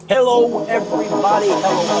Hello, everybody.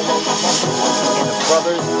 Hello, and the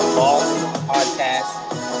Brothers Ball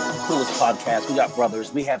Podcast, coolest podcast. We got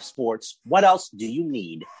brothers. We have sports. What else do you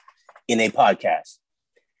need in a podcast,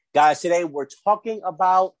 guys? Today we're talking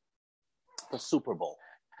about the Super Bowl.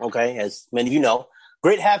 Okay, as many of you know,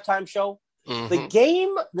 great halftime show. The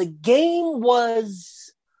game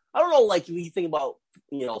was. I don't know. Like if you think about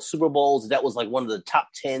Super Bowls, that was like one of the top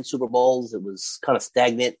 10 Super Bowls. It was kind of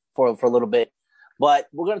stagnant for a little bit. But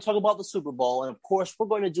we're going to talk about the Super Bowl. And, of course, we're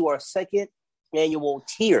going to do our second annual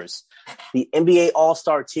tiers, the NBA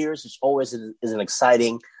All-Star tiers, which always is an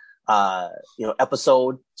exciting,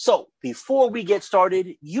 episode. So before we get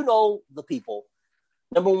started, you know the people.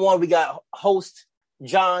 Number one, we got host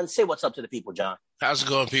John. Say what's up to the people, John. How's it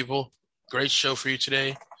going, people? Great show for you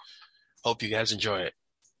today. Hope you guys enjoy it.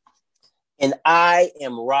 And I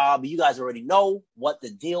am Rob. You guys already know what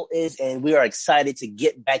the deal is, and we are excited to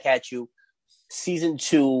get back at you. Season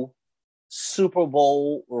 2 Super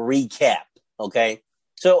Bowl recap, okay?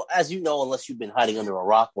 So, as you know, unless you've been hiding under a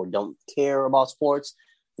rock or don't care about sports,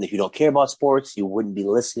 and if you don't care about sports, you wouldn't be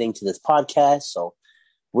listening to this podcast. So,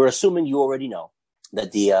 we're assuming you already know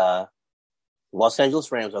that the Los Angeles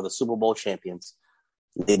Rams are the Super Bowl champions.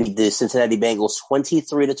 They beat the Cincinnati Bengals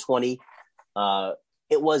 23-20.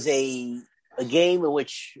 It was a game in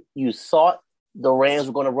which you thought the Rams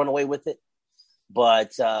were going to run away with it.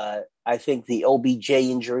 But I think the OBJ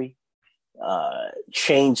injury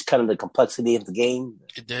changed kind of the complexity of the game.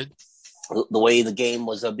 It did. The way the game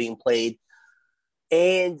was being played.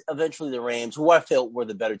 And eventually the Rams, who I felt were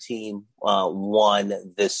the better team, won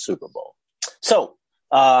this Super Bowl. So,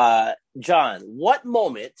 John, what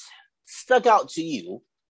moment stuck out to you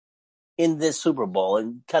in this Super Bowl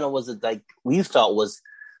and kind of was it like you felt was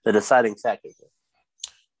the deciding factor here?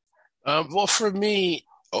 Well, for me,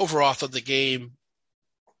 overall, I thought the game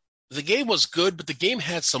was good, but the game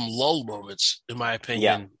had some lull moments, in my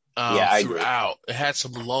opinion. I throughout. It had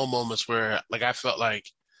some lull moments where, like, I felt like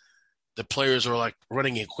the players were like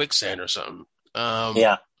running in quicksand or something.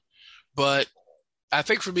 But I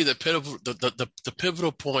think for me, the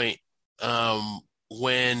pivotal point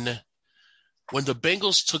when the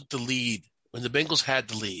Bengals took the lead, when the Bengals had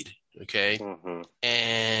the lead, okay,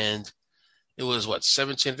 and it was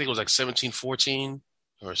 17. I think it was like 17-14.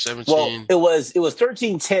 Or 17. Well, it was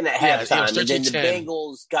 13-10 at halftime, and then the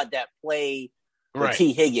Bengals got that play with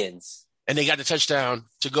T. Higgins. And they got the touchdown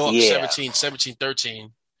to go up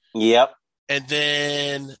 17-13. Yep. And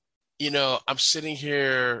then, I'm sitting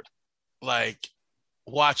here like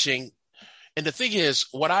watching. And the thing is,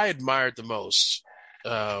 what I admired the most,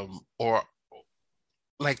 or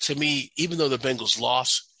like to me, even though the Bengals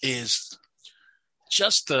lost, is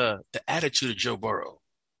just the attitude of Joe Burrow.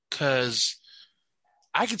 Because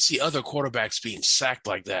I could see other quarterbacks being sacked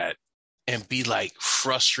like that and be like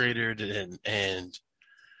frustrated and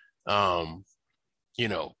having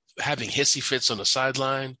hissy fits on the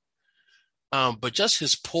sideline. But just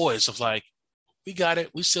his poise of like, we got it,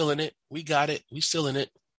 we still in it, we got it, we still in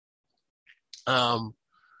it, was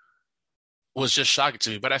just shocking to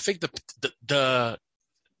me. But I think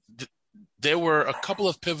there were a couple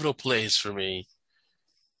of pivotal plays for me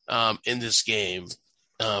in this game.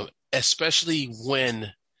 Especially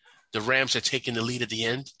when the Rams had taken the lead at the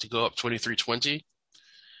end to go up 23-20.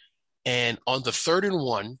 And on the 3rd and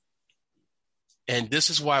 1, and this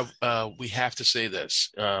is why we have to say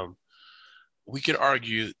this, we could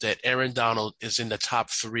argue that Aaron Donald is in the top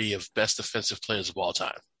 3 of best defensive players of all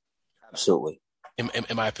time. Absolutely. In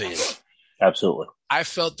my opinion. Absolutely. I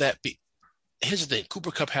felt that here's the thing,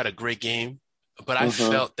 Cooper Kupp had a great game, but I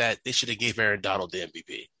felt that they should have gave Aaron Donald the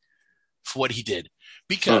MVP for what he did.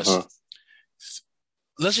 Because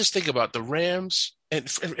let's just think about the Rams, and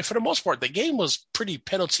for the most part, the game was pretty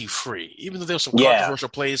penalty-free, even though there were some controversial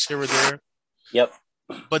plays here or there. Yep.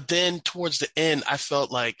 But then towards the end, I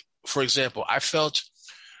felt like, for example,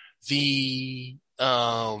 the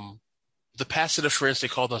pass interference they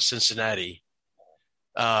called on Cincinnati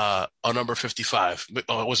on number 55.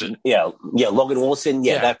 Was it? Yeah, Logan Wilson.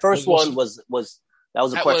 Yeah, that first one was that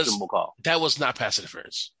was a questionable call. That was not pass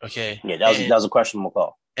interference. Okay. Yeah, that was a questionable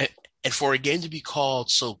call. And for a game to be called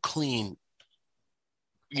so clean,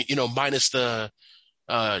 minus the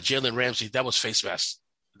Jalen Ramsey, that was face mask.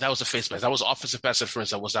 That was a face mask. That was offensive pass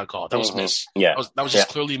interference that was not called. That was missed. Yeah. That was just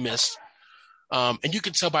clearly missed. And you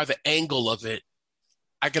can tell by the angle of it,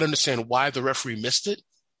 I can understand why the referee missed it.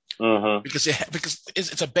 Because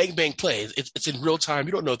it's a bang play. It's in real time.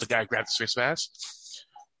 You don't know if the guy grabbed his face mask.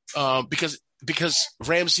 Because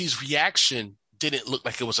Ramsey's reaction didn't look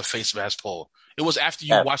like it was a face mask pull. It was after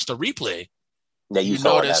you watched the replay that you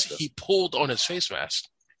noticed he pulled on his face mask.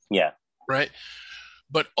 Yeah. Right.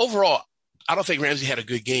 But overall, I don't think Ramsey had a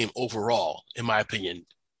good game overall, in my opinion.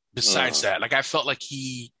 Besides that, like I felt like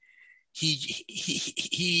he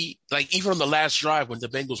like even on the last drive when the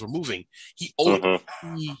Bengals were moving, he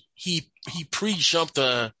pre-jumped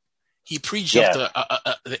the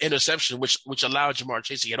the interception, which allowed Jamar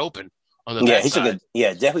Chase to get open on the backside.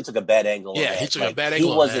 Definitely took a bad angle. Yeah, on that. he took a bad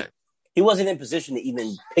angle on that. He wasn't in position to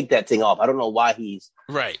even pick that thing off. I don't know why he's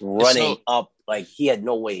running up. Like he had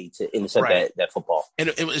no way to intercept that football. And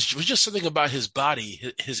it was just something about his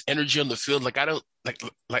body, his energy on the field. Like I don't I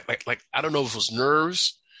don't know if it was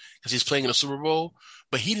nerves because he's playing in a Super Bowl,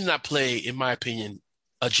 but he did not play, in my opinion,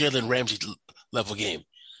 a Jalen Ramsey level game.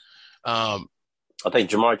 I think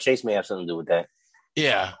Jamar Chase may have something to do with that.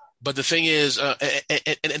 Yeah, but the thing is, and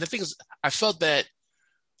the thing is, I felt that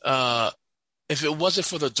if it wasn't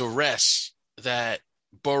for the duress that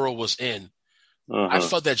Burrow was in, I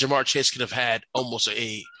felt that Jamar Chase could have had almost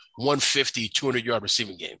a 150, 200-yard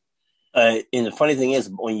receiving game. And the funny thing is,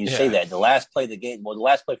 when you say that, the last play for the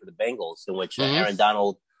Bengals, in which Aaron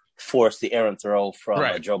Donald forced the errant throw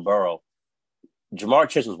from Joe Burrow, Jamar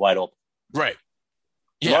Chase was wide open. Right.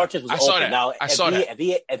 Jamar Chase was open. Now,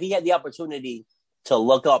 if he had the opportunity to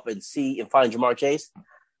look up and see and find Jamar Chase,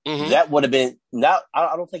 that would have been I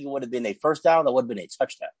don't think it would have been a first down. That would have been a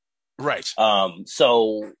touchdown. Right.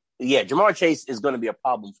 So yeah, Jamar Chase is going to be a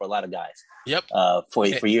problem for a lot of guys. Yep. For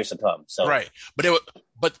years to come. So right.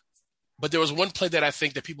 But there was one play that I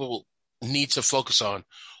think that people need to focus on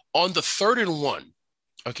the 3rd and 1.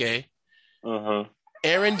 Okay.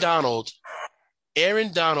 Aaron Donald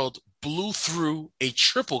blew through a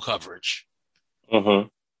triple coverage.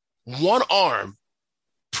 One arm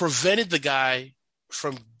prevented the guy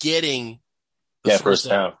from getting the first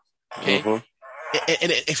down. Okay. And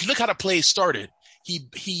if you look how the play started,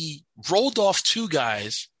 he rolled off 2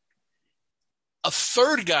 guys, a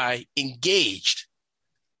 3rd guy engaged,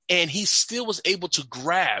 and he still was able to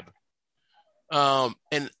grab.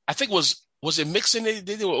 And I think was it Mixon they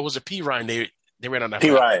did, or was it P. Ryan they ran on that play?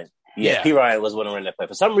 P. Ryan. Yeah, P. Ryan was one who ran that play.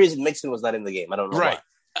 For some reason, Mixon was not in the game. I don't know why.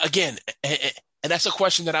 Again, and that's a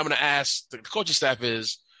question that I'm going to ask the coaching staff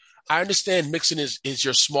is, I understand Mixon is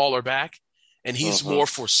your smaller back, and he's more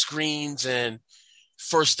for screens and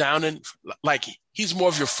first down, and like he's more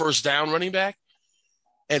of your first down running back,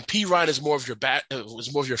 and P. Ryan is more of your back,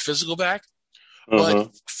 was more of your physical back. But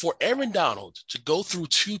for Aaron Donald to go through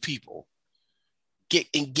 2 people, get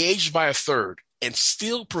engaged by a 3rd, and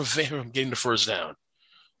still prevent him from getting the first down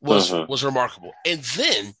was remarkable. And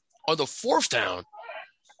then on the 4th down,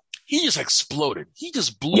 he just exploded. He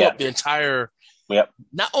just blew up the entire.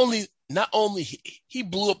 Not only he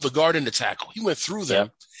blew up the guard and the tackle. He went through them.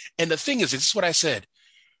 And the thing is, this is what I said.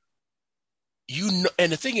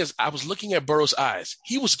 And the thing is, I was looking at Burrow's eyes.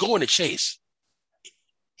 He was going to Chase.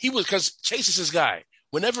 He was, because Chase is his guy.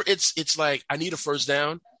 Whenever it's like, I need a first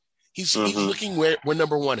down, he's looking where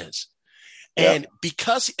number 1 is. And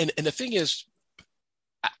because, and the thing is,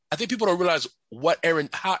 I think people don't realize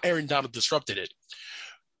how Aaron Donald disrupted it.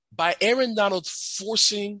 By Aaron Donald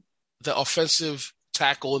forcing the offensive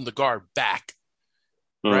tackle and the guard back,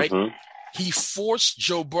 right? He forced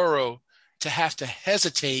Joe Burrow to have to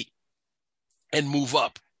hesitate and move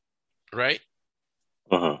up, right?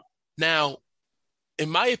 Now, in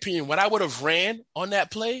my opinion, what I would have ran on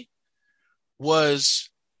that play was,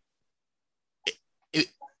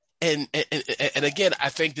 and again, I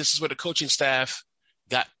think this is where the coaching staff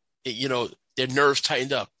got, their nerves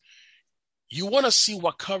tightened up. You want to see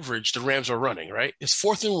what coverage the Rams are running, right? It's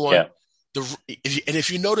 4th and 1.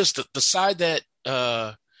 If you notice the side that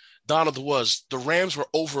Donald was, the Rams were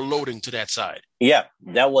overloading to that side. Yeah,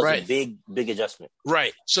 that was a big adjustment.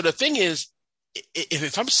 Right. So the thing is,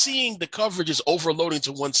 if I'm seeing the coverage is overloading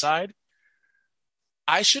to one side,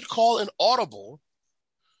 I should call an audible,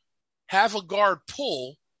 have a guard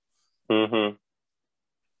pull, or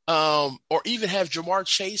even have Jamar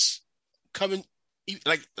Chase come in,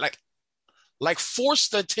 like force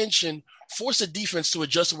the attention, force the defense to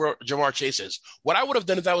adjust to where Jamar Chase is. What I would have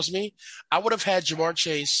done if that was me, I would have had Jamar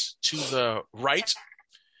Chase to the right,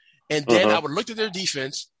 and then I would have looked at their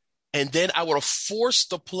defense, and then I would have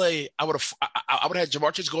forced the play. I would have had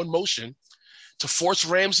Jamar Chase go in motion to force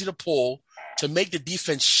Ramsey to pull, to make the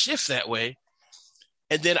defense shift that way,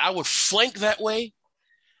 and then I would flank that way.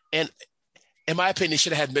 And in my opinion, they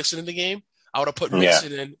should have had Mixon in the game. I would have put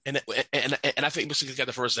Mixon in, and I think Mixon could get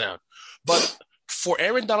the first down. But for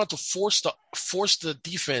Aaron Donald to force the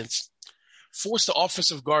defense, force the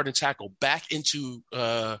offensive guard and tackle back into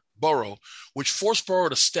Burrow, which forced Burrow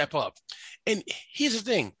to step up. And here's the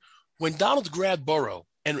thing. When Donald grabbed Burrow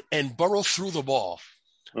and Burrow threw the ball,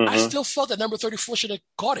 I still felt that number 34 should have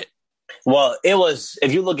caught it. Well, it was,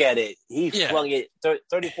 if you look at it, he Yeah, flung it.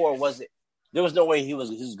 34 wasn't, there was no way he was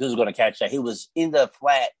going to catch that. He was in the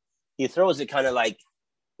flat. He throws it kind of like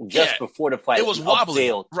yeah. just before the flat It was wobbly,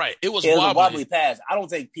 upfield. right? It was It was a wobbly, wobbly pass. I don't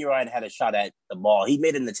think P. Ryan had a shot at the ball. He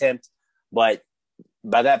made an attempt, but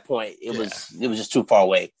by that point, yeah, it was just too far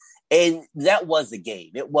away. And that was the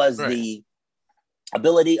game. It was right, the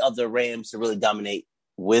ability of the Rams to really dominate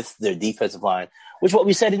with their defensive line, which what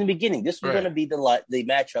we said in the beginning. This was going right. to be the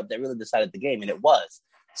matchup that really decided the game, and it was.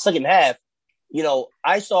 Second half,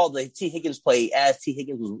 I saw the T. Higgins play as T.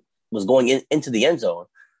 Higgins was going into the end zone.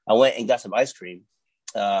 I went and got some ice cream,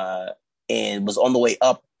 and was on the way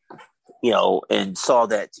up, and saw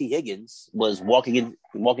that T. Higgins was walking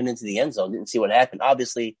into the end zone. Didn't see what happened.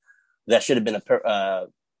 Obviously, that should have been a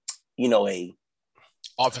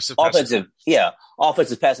Offensive pass.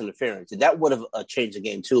 offensive pass interference, and that would have changed the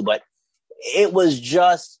game too. But it was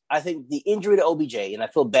just, I think, the injury to OBJ, and I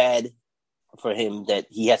feel bad for him that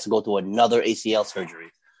he has to go through another ACL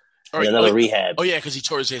surgery and another rehab. Oh yeah, because he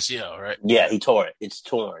tore his ACL, right? Yeah, he tore it. It's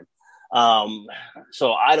torn.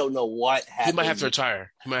 So I don't know what happened. He might have to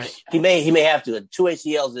retire. He may have to. Two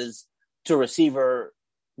ACLs is to a receiver.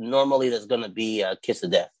 Normally, that's going to be a kiss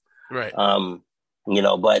of death. Right.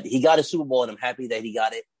 But he got a Super Bowl, and I'm happy that he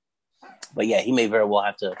got it. But yeah, he may very well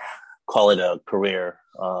have to call it a career.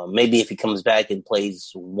 Maybe if he comes back and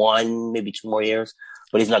plays one, maybe 2 more years,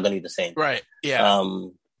 but he's not going to be the same. Right. Yeah.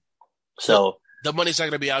 So the money's not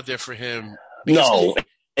going to be out there for him. Because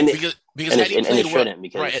had he played well,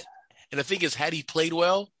 right. And the thing is, had he played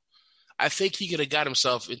well, I think he could have got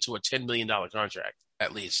himself into a $10 million contract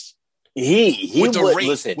at least. With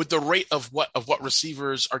the rate of what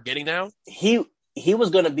receivers are getting now. He was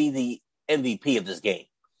going to be the MVP of this game.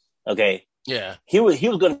 Okay. Yeah. He was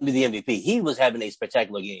going to be the MVP. He was having a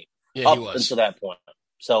spectacular game up until that point.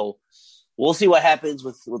 So we'll see what happens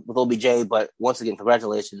with OBJ. But once again,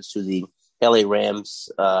 congratulations to the LA Rams.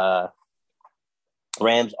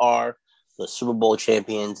 Rams are the Super Bowl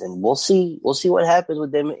champions, and we'll see what happens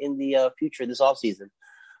with them in the future this offseason.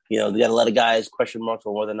 They got a lot of guys question marks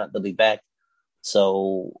on whether or not they'll be back.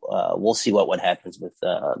 So we'll see what happens with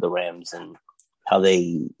the Rams and how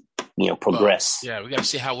they progress. Well, yeah, we got to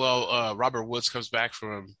see how well Robert Woods comes back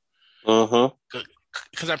from.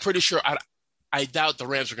 Because I'm pretty sure I doubt the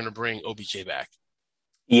Rams are going to bring OBJ back.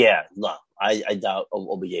 Yeah, no, I doubt OBJ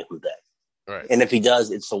will be back. Right. And if he does,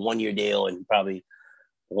 it's a 1-year deal, and probably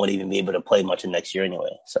won't even be able to play much of next year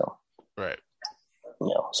anyway. So right.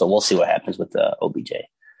 So we'll see what happens with OBJ.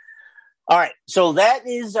 All right, so that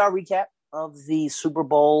is our recap of the Super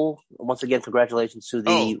Bowl. Once again, congratulations to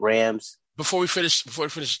the Rams. Before we finish,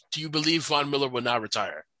 do you believe Von Miller will not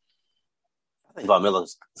retire? I think Von Miller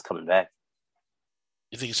is coming back.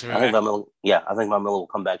 You think he's coming back? I think Von Miller will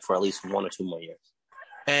come back for at least 1 or 2 more years.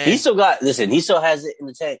 And he still has it in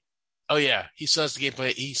the tank. Oh yeah, he still has the game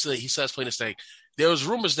plan. He still has playing the tank. There was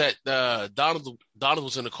rumors that Donald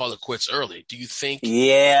was going to call it quits early. Do you think?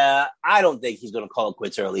 Yeah, I don't think he's going to call it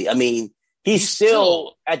quits early. I mean, he's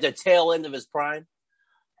still at the tail end of his prime.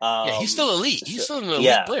 He's still elite. He's still an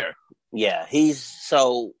elite player. Yeah, he's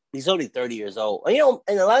only 30 years old.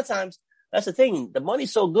 And a lot of times that's the thing. The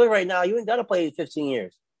money's so good right now. You ain't got to play 15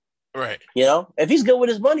 years. Right. If he's good with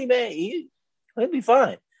his money, man, he'll be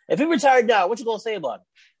fine. If he retired now, what you gonna say about him?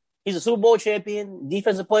 He's a Super Bowl champion,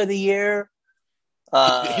 Defensive Player of the Year.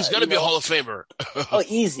 He's gonna be a Hall of Famer.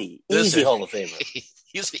 Easy Hall of Famer.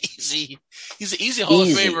 He's an easy Hall of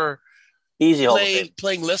Famer. Easy Hall of Famer.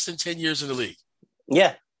 Playing less than 10 years in the league.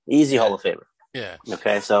 Yeah, easy Hall of Famer. Yeah.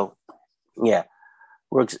 Okay, so yeah,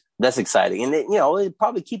 that's exciting, and it'll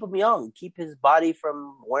probably keep him young, keep his body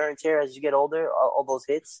from wear and tear as you get older. All those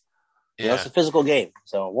hits. Yeah. It's a physical game,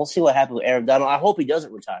 so we'll see what happens with Aaron Donald. I hope he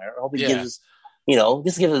doesn't retire. I hope he gives us,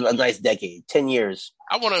 just give us a nice decade, 10 years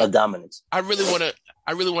of dominance. I really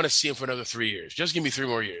want to see him for another 3 years. Just give me 3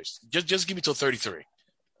 more years. Just give me till 33.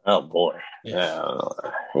 Oh boy,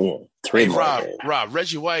 3 more. Rob,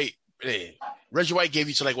 Reggie White gave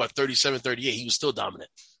you to 37, 38. He was still dominant.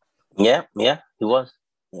 Yeah, he was.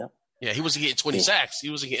 Yeah, he wasn't getting 20 sacks.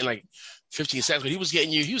 He wasn't getting 15 sacks, but he was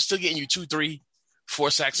still getting you 2, 3, 4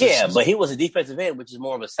 sacks. Yeah, but he was a defensive end, which is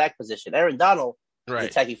more of a sack position. Aaron Donald is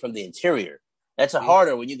attacking from the interior. That's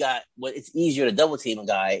harder when it's easier to double team a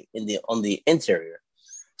guy on the interior.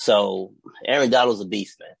 So Aaron Donald's a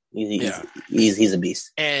beast, man. He's a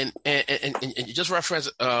beast. And just reference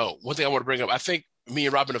one thing I want to bring up. I think me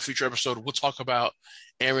and Rob in a future episode we'll talk about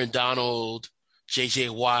Aaron Donald, J.J.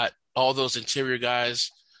 Watt, all those interior guys.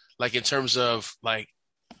 In terms of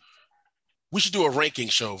we should do a ranking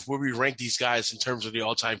show where we rank these guys in terms of the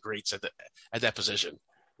all-time greats at that position.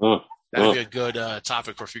 That'd be a good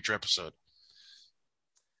topic for a future episode.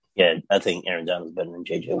 Yeah, I think Aaron Donald is better than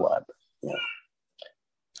J.J. Watt. Yeah,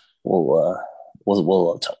 we'll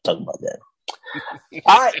talk about that.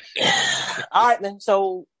 All right, man.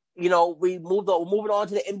 So we're moving on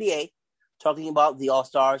to the NBA, talking about the All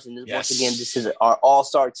Stars, and once again, this is our All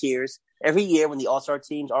Star tiers. Every year, when the All Star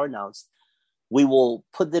teams are announced, we will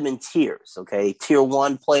put them in tiers. Okay, Tier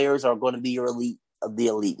 1 players are going to be your elite of the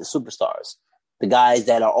elite, the superstars, the guys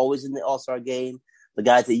that are always in the All Star game, the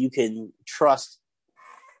guys that you can trust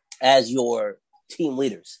as your team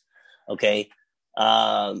leaders. Okay.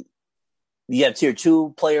 You have Tier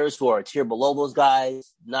 2 players who are a tier below those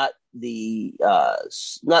guys, not necessarily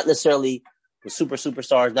the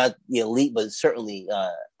superstars, not the elite, but certainly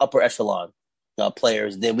upper echelon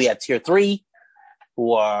players. Then we have Tier 3,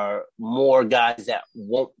 who are more guys that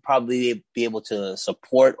won't probably be able to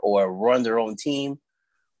support or run their own team,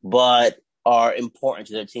 but are important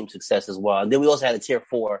to their team's success as well. And then we also have the Tier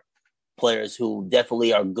 4 players who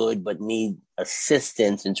definitely are good, but need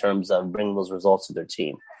assistance in terms of bringing those results to their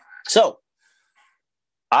team. So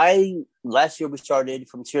last year we started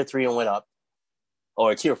from Tier 3 and went up,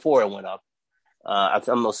 or Tier 4 and went up.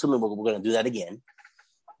 I'm assuming we're going to do that again.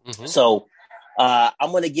 Mm-hmm. So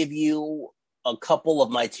I'm going to give you a couple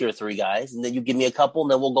of my Tier 3 guys, and then you give me a couple,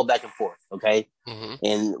 and then we'll go back and forth, okay? Mm-hmm.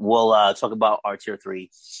 And we'll talk about our Tier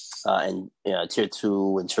 3 and Tier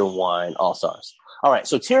 2 and Tier 1 All-Stars. All right,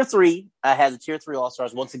 so Tier 3, I have the Tier 3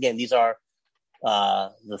 All-Stars. Once again, these are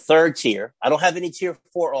the third tier. I don't have any Tier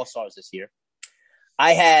 4 All-Stars this year.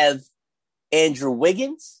 I have Andrew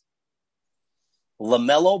Wiggins,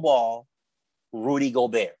 LaMelo Ball, Rudy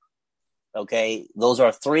Gobert. Okay, those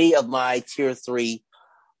are three of my Tier 3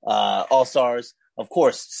 All-Stars. Of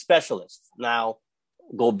course, specialists. Now,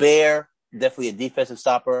 Gobert, definitely a defensive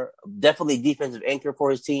stopper, definitely a defensive anchor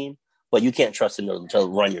for his team, but you can't trust him to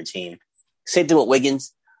run your team. Same thing with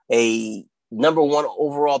Wiggins, a number 1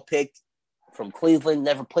 overall pick from Cleveland,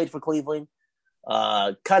 never played for Cleveland.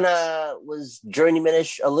 Kind of was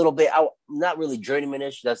journeymanish a little bit. Not really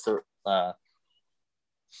journeymanish. That's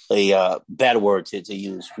a bad word to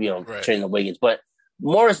use, right. Training the Wiggins. But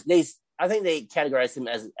Morris, I think they categorize him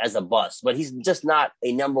as a bust, but he's just not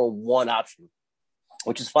a number 1 option,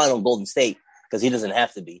 which is fine on Golden State because he doesn't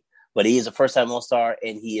have to be. But he is a first-time All-Star,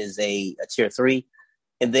 and he is a Tier 3.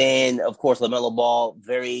 And then, of course, LaMelo Ball,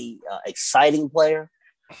 very exciting player.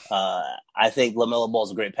 I think LaMelo Ball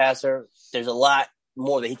is a great passer. There's a lot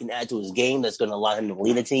more that he can add to his game that's going to allow him to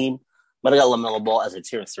lead a team. But I got LaMelo Ball as a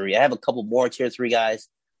Tier 3. I have a couple more Tier 3 guys,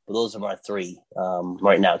 but those are my 3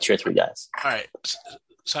 right now, Tier 3 guys. All right.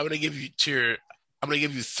 So I'm going to give you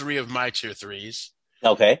 3 of my Tier 3s.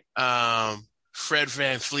 Okay. Fred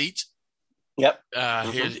VanVleet. Yep.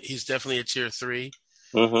 He's definitely a Tier 3.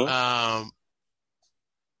 Mm-hmm.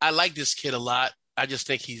 I like this kid a lot. I just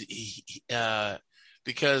think he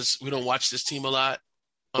because we don't watch this team a lot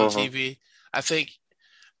on TV. I think,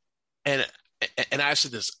 and I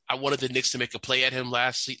said this, I wanted the Knicks to make a play at him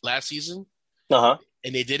last season, and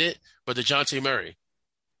they did it. But DeJounte Murray,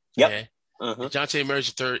 yep, DeJounte Murray's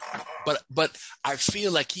a third, but I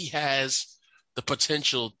feel like he has the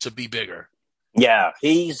potential to be bigger. Yeah,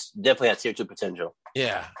 he's definitely has Tier 2 potential.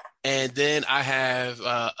 Yeah, and then I have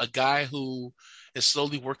a guy who is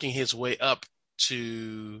slowly working his way up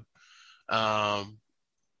to.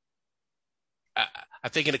 I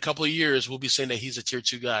think in a couple of years we'll be saying that he's a Tier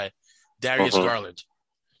 2 guy, Darius Garland.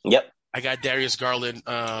 Yep, I got Darius Garland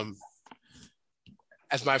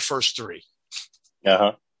as my first 3.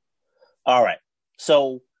 All right.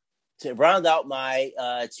 So to round out my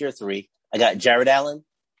Tier 3, I got Jared Allen,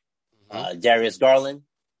 Darius Garland,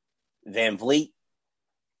 VanVleet,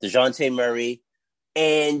 DeJounte Murray,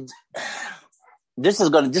 and this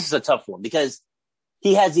is a tough one because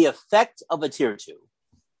he has the effect of a Tier 2,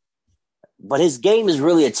 but his game is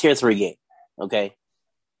really a Tier 3 game. Okay,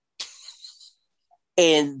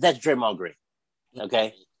 and that's Draymond Green.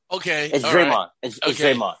 Okay, it's Draymond. Right. It's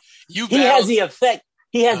Draymond. He has the effect.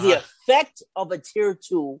 He has the effect of a Tier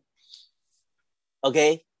 2.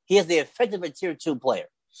 Okay, he has the effect of a Tier 2 player,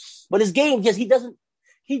 but his game he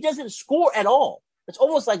doesn't score at all. It's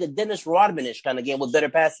almost like a Dennis Rodman-ish kind of game with better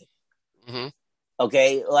passing. Mm-hmm.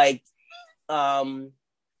 Okay, like,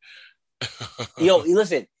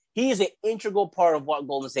 listen, he is an integral part of what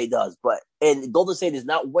Golden State does, and Golden State is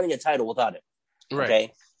not winning a title without him. Right.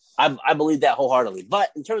 Okay, I believe that wholeheartedly.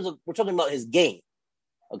 But in terms of, we're talking about his game.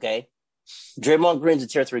 Okay, Draymond Green's a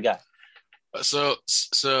Tier 3 guy. So,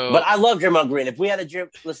 but I love Draymond Green. If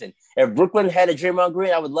Brooklyn had a Draymond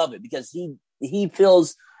Green, I would love it because he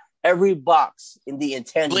feels every box in the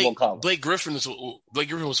intangible column. Blake Griffin was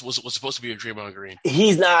supposed to be a Draymond Green.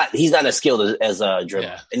 He's not as skilled as Draymond,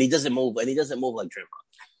 Yeah. and he doesn't move like Draymond.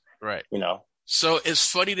 Right. You know. So it's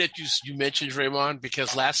funny that you mentioned Draymond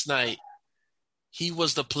because last night he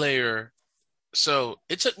was the player. So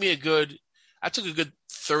it took me I took a good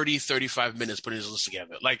 30, 35 minutes putting this list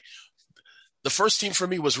together. Like the first team for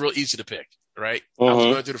me was real easy to pick, right? I was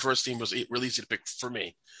going through the first team was real easy to pick for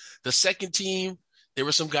me. The second team, there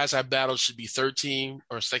were some guys I battled should be third team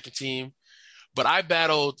or second team, but I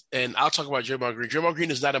battled, and I'll talk about Draymond Green. Draymond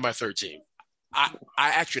Green is not in my third team. I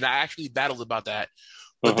actually battled about that.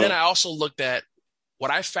 But then I also looked at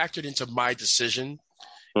what I factored into my decision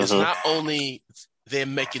is not only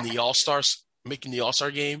them making the All-Star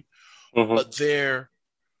game,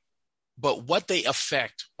 but what they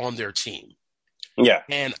affect on their team. Yeah.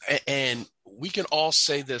 And we can all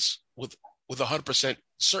say this with 100%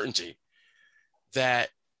 certainty that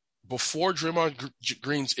before Draymond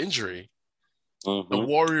Green's injury, the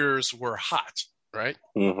Warriors were hot, right?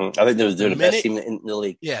 I think they're the best team in the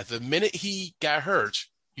league. Yeah, the minute he got hurt,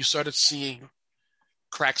 you started seeing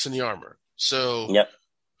cracks in the armor. So,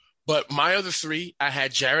 but my other three, I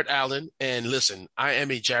had Jarrett Allen. And listen, I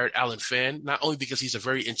am a Jarrett Allen fan, not only because he's a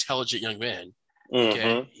very intelligent young man.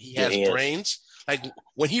 Okay? He has brains. Like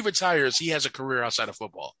when he retires, he has a career outside of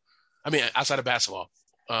football. I mean, outside of basketball.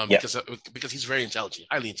 Because he's very intelligent,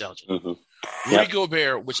 highly intelligent. Rudy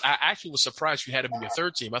Gobert, which I actually was surprised you had him in your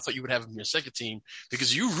third team. I thought you would have him in your second team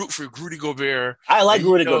because you root for Rudy Gobert. I like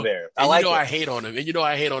Rudy Gobert. I hate on him. And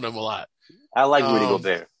I hate on him a lot. I like Rudy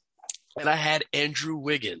Gobert. And I had Andrew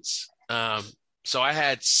Wiggins. So I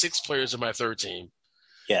had 6 players in my third team.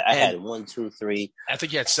 Yeah, I had 1, 2, 3. I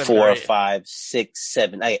think you had 7, 4, 5, 6,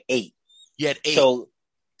 7. I had 8. You had 8.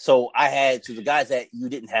 So I had the guys that you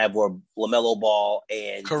didn't have were LaMelo Ball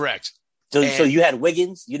and correct. So you had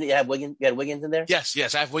Wiggins. You didn't have Wiggins. You had Wiggins in there. Yes.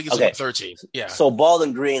 I have Wiggins in my third team. Yeah. So Ball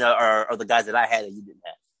and Green are the guys that I had that you didn't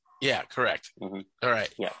have. Yeah, correct. All right.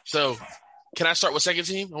 Yeah. So can I start with second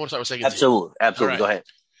team? I want to start with second team. Absolutely. Right. Go ahead.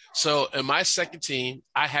 So in my second team,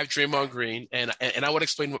 I have Draymond Green, and I would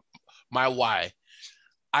explain my why.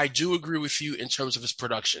 I do agree with you in terms of his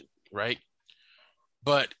production, right?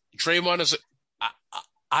 But Draymond is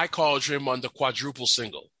I call Draymond the quadruple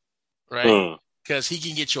single, right? Because he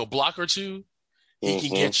can get you a block or two. He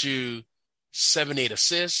can get you 7, 8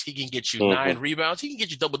 assists. He can get you 9 rebounds. He can get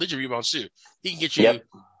you double-digit rebounds, too. He can get you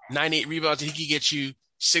 9, 8 rebounds, and he can get you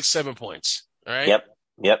 6, 7 points, all right?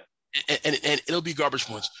 Yep. And it'll be garbage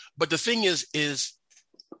points. But the thing is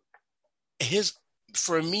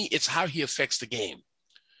for me, it's how he affects the game.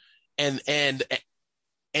 And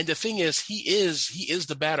the thing is, he is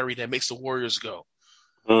the battery that makes the Warriors go.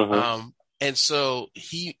 And so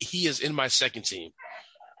he is in my second team.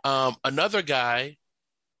 Another guy,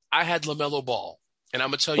 I had LaMelo Ball, and I'm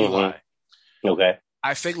gonna tell you why. Okay.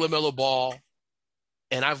 I think LaMelo Ball,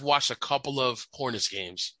 and I've watched a couple of Hornets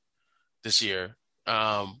games this year.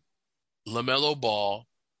 LaMelo Ball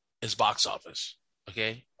is box office.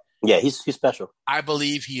 Okay. Yeah, he's special. I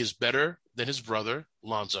believe he is better than his brother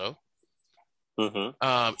Lonzo. Even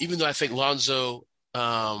though I think Lonzo,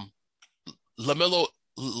 LaMelo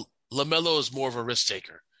is more of a risk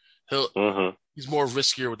taker. He's more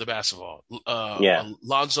riskier with the basketball.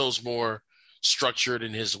 Lonzo's more structured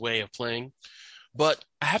in his way of playing. But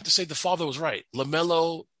I have to say the father was right.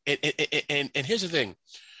 LaMelo, and here's the thing.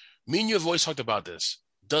 Me and you have always talked about this.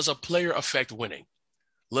 Does a player affect winning?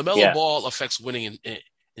 LaMelo Ball affects winning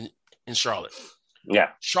in Charlotte. Yeah.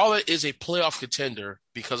 Charlotte is a playoff contender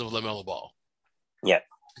because of LaMelo Ball. Yeah.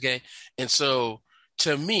 Okay. And so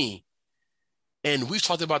to me, and we've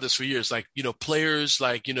talked about this for years, like, players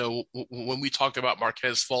like, when we talked about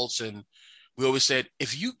Marquez Fultz, and we always said,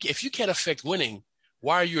 if you can't affect winning,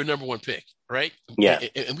 why are you a number one pick? Right. Yeah.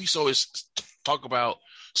 And we used to always talk about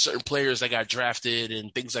certain players that got drafted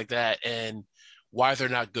and things like that. And why they're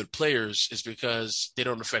not good players is because they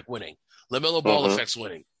don't affect winning. LaMelo Ball affects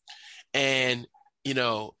winning. And,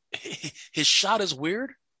 his shot is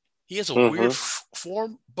weird. He has a weird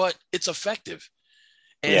form, but it's effective.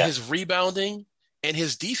 And his rebounding and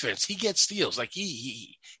his defense, he gets steals. Like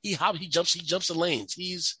he jumps the lanes.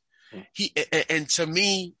 And to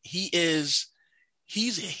me, he's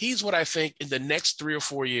what I think in the next 3 or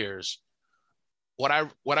 4 years, what I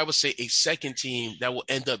would say a second team that will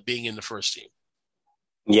end up being in the first team.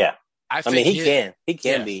 Yeah. I mean, he can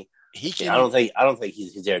be. He can. I don't think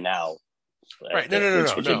he's there now. Right.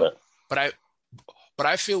 No. But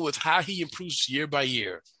I feel with how he improves year by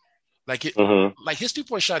year, like his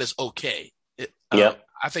 3-point shot is okay.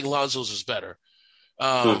 I think Lonzo's is better.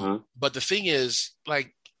 But the thing is,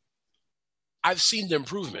 like, I've seen the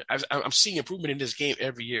improvement. I'm seeing improvement in this game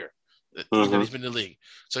every year. Mm-hmm. He's been in the league.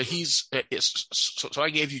 So so I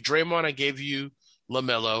gave you Draymond, I gave you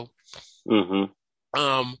LaMelo,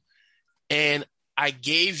 Mm-hmm. and I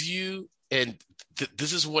gave you, and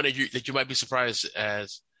this is one that you might be surprised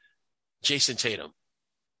as, Jason Tatum.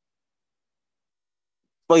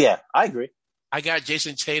 Well, yeah, I agree. I got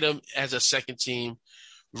Jason Tatum as a second team.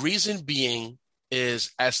 Reason being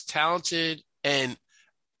is as talented, and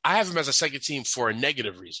I have him as a second team for a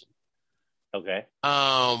negative reason. Okay.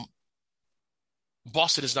 Boston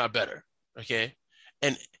is not better. Okay.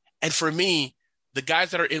 And for me, the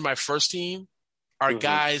guys that are in my first team are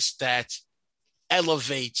guys that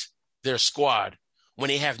elevate their squad when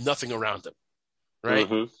they have nothing around them. Right.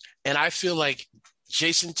 And I feel like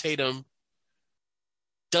Jason Tatum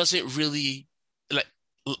doesn't really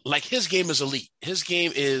like his game is elite. His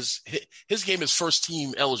game is first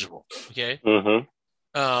team eligible. Okay.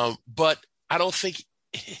 But I don't think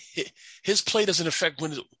his play doesn't affect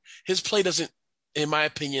wins. His play doesn't, in my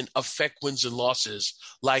opinion, affect wins and losses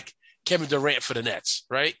like Kevin Durant for the Nets,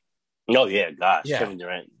 right? Oh yeah, gosh, yeah. Kevin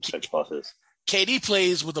Durant affects losses. KD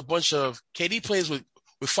plays with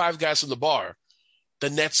with five guys from the bar. The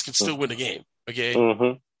Nets can still win the game. Okay.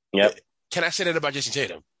 Yep. Can I say that about Jason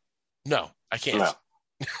Tatum? No, I can't. No.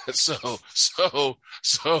 So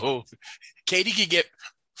KD could get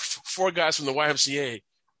four guys from the YMCA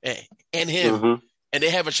and him, and they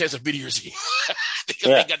have a chance of beating your team.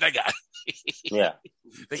 They got that guy. Yeah,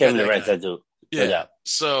 Kevin Durant's that dude. Yeah.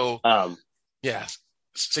 So yeah.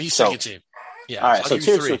 So he's second team. Yeah. All right. So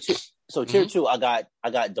tier three. two. So tier two, I got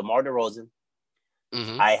DeMar DeRozan.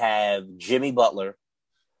 I have Jimmy Butler.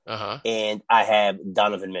 And I have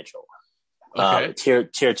Donovan Mitchell. Okay.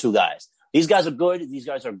 Tier two guys. These guys are good. These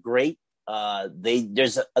guys are great.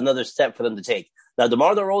 There's another step for them to take. Now,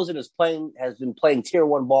 DeMar DeRozan has been playing tier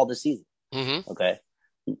one ball this season. Okay.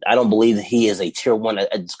 I don't believe that he is a tier one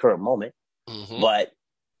at this current moment. But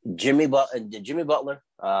Jimmy Butler,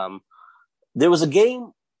 there was a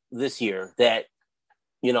game this year that,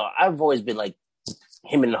 I've always been like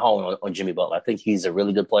him and home on Jimmy Butler. I think he's a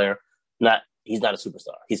really good player. He's not a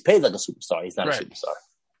superstar. He's paid like a superstar. He's not a superstar.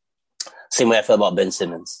 Same way I felt about Ben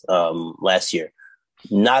Simmons last year.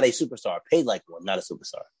 Not a superstar. Paid like one, not a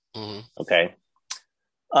superstar. Okay.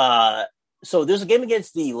 So there's a game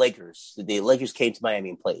against the Lakers. The Lakers came to Miami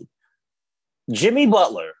and played. Jimmy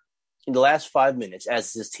Butler, in the last 5 minutes,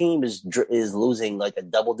 as his team is losing like a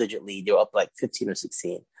double-digit lead, they're up like 15 or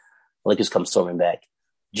 16. Lakers come storming back.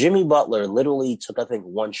 Jimmy Butler literally took, I think,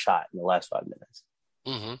 one shot in the last 5 minutes.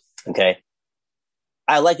 Okay.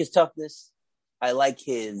 I like his toughness. I like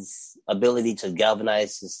his ability to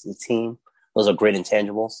galvanize his team. Those are great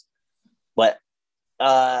intangibles. But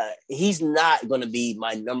he's not going to be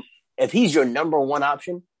my number. If he's your number one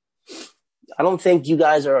option, I don't think you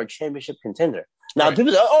guys are a championship contender. Now,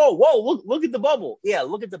 people say, oh, whoa, look at the bubble. Yeah,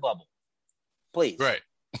 look at the bubble. Please. Right.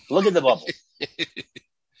 Look at the bubble.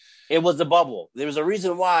 It was the bubble. There was a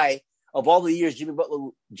reason why, of all the years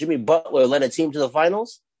Jimmy Butler led a team to the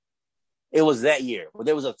finals, it was that year. Where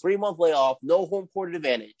there was a 3-month layoff, no home court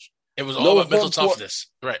advantage. It was all about mental toughness.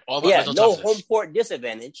 Right. All about mental no toughness. Home court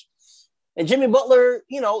disadvantage. And Jimmy Butler,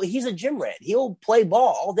 he's a gym rat. He'll play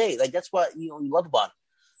ball all day. Like, that's what you love about him.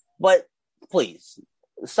 But please,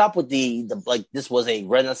 stop with the like, this was a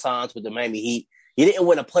renaissance with the Miami Heat. He didn't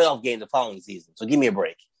win a playoff game the following season. So give me a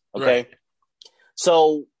break. Okay. Right.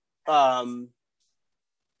 So, I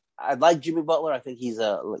like Jimmy Butler. I think he's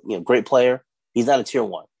a great player. He's not a tier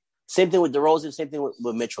one. Same thing with DeRozan. Same thing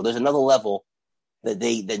with Mitchell. There's another level that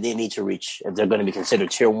they need to reach if they're going to be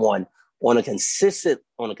considered tier one on a consistent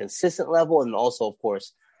level, and also, of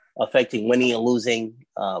course, affecting winning and losing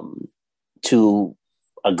to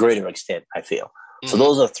a greater extent, I feel. So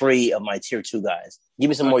those are three of my tier two guys. Give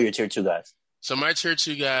me some more of your tier two guys. So my tier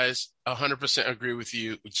two guys, 100% agree with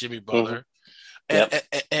you with Jimmy Butler. And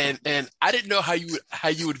I didn't know how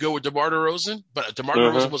you would go with DeMar DeRozan, but DeMar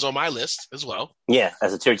DeRozan was on my list as well. Yeah,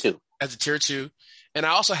 as a tier two. And I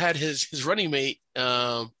also had his running mate,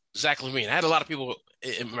 Zach LaVine. I had a lot of people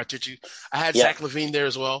in my tier two. I had Zach LaVine there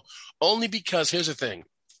as well, only because here's the thing.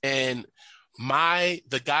 And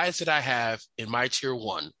the guys that I have in my tier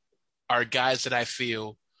one are guys that I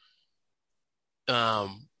feel,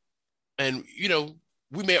 and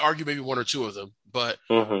we may argue maybe one or two of them, but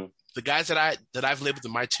the guys that I've labeled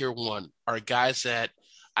in my tier one are guys that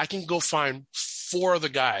I can go find 4 other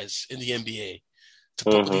guys in the NBA to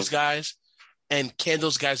put with these guys, and can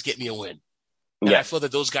those guys get me a win? And I feel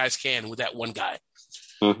that those guys can with that one guy.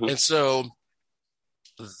 And so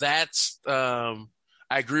that's I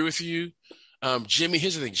agree with you. Jimmy,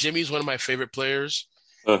 here's the thing. Jimmy's one of my favorite players.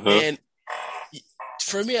 And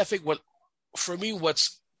for me, I think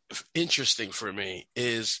what's interesting for me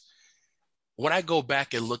is when I go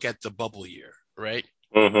back and look at the bubble year, right?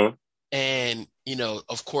 Mm-hmm. And,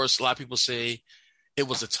 of course, a lot of people say it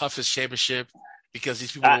was the toughest championship because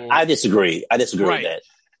these people were I disagree. I disagree with right. that.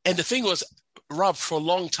 And the thing was, Rob, for a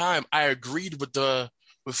long time, I agreed with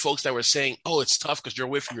folks that were saying, "Oh, it's tough because you're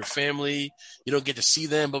away from your family, you don't get to see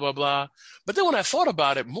them, blah blah blah." But then when I thought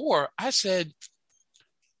about it more, I said,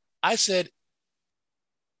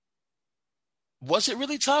 was it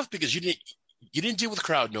really tough because you didn't deal with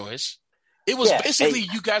crowd noise? It was basically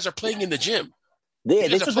you guys are playing in the gym. They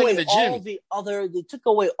took away they took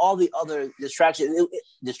away all the other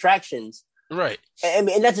distractions. Right. And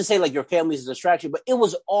not to say like your family's a distraction, but it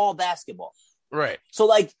was all basketball. Right. So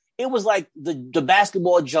like it was like the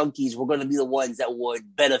basketball junkies were going to be the ones that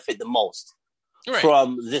would benefit the most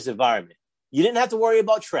from this environment. You didn't have to worry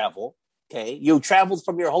about travel. Okay, you traveled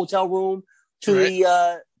from your hotel room to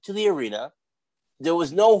the arena. There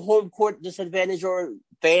was no home court disadvantage or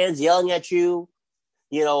fans yelling at you.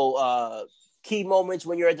 Key moments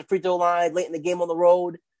when you're at the free throw line, late in the game on the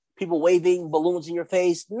road, people waving balloons in your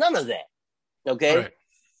face. None of that. Okay. Right.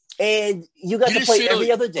 And you got to play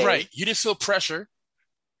every other day. Right. You didn't feel pressure.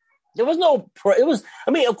 There was no,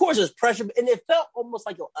 of course there's pressure, and it felt almost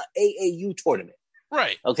like a AAU tournament.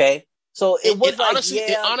 Right. Okay. So it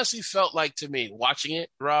honestly felt like, to me, watching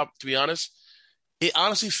it, Rob, to be honest, it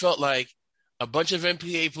honestly felt like a bunch of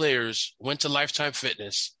NBA players went to Lifetime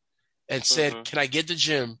Fitness and said, "Can I get the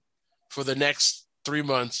gym for the next 3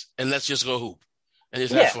 months and let's just go hoop and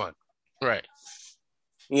just have fun." Right.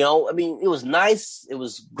 It was nice. It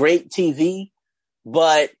was great TV,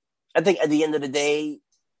 but I think at the end of the day,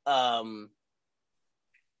 I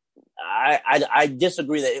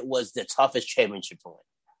disagree that it was the toughest championship to win.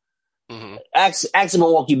 Mm-hmm. Ask the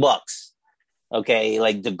Milwaukee Bucks. Okay.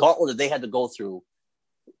 Like the gauntlet that they had to go through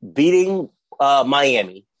beating,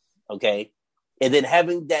 Miami. Okay. And then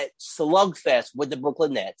having that slugfest with the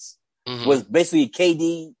Brooklyn Nets with basically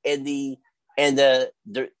KD and the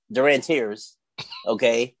Durantiers.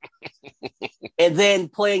 Okay. And then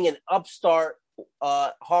playing an upstart,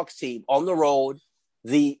 Hawks team on the road,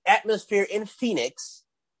 the atmosphere in Phoenix,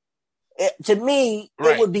 to me,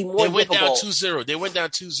 it would be more difficult. They went down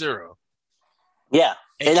 2-0. Yeah.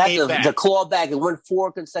 And had to claw back and win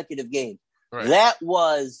 4 consecutive games. Right. That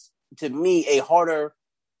was, to me, a harder,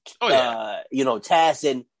 task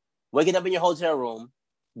than waking up in your hotel room,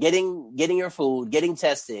 getting your food, getting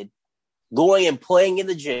tested, going and playing in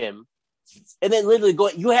the gym, and then literally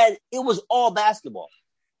going. It was all basketball.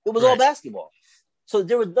 It was all basketball. So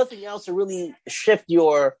there was nothing else to really shift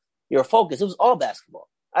your focus. It was all basketball.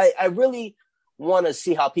 I really want to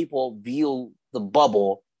see how people view the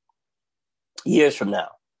bubble years from now,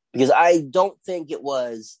 because I don't think it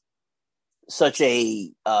was such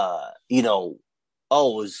a, this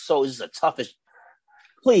is the toughest.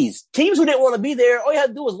 Please, teams who didn't want to be there, all you had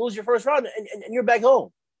to do was lose your first round and you're back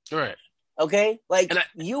home. Right. Okay?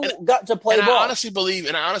 Got to play ball. I honestly believe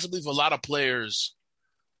a lot of players,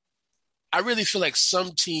 I really feel like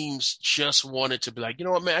some teams just wanted to be like, you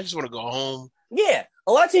know what, man, I just want to go home. Yeah.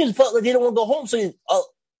 A lot of teams felt like they didn't want to go home. So,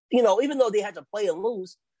 even though they had to play and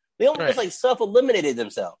lose, they almost self-eliminated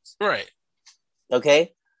themselves. Right.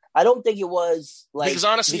 Okay? I don't think it was because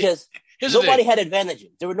nobody had advantages.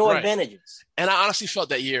 There were no advantages. And I honestly felt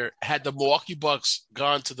that year, had the Milwaukee Bucks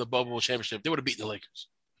gone to the bubble championship, they would have beaten the Lakers.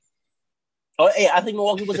 Oh, yeah, I think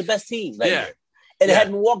Milwaukee was the best team that year. And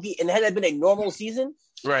had that been a normal season,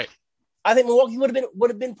 right? I think Milwaukee would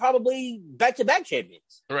have been probably back-to-back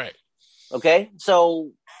champions. Right. Okay.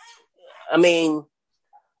 So, I mean,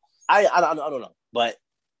 I don't know, but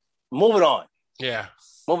moving on. Yeah.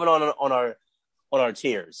 Moving on our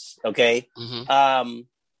tiers. Okay. Mm-hmm.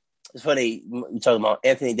 It's funny you're talking about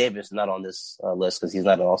Anthony Davis not on this list because he's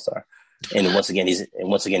not an All-Star, and once again he's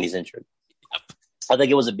injured. I think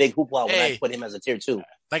it was a big hoopla when I put him as a tier 2.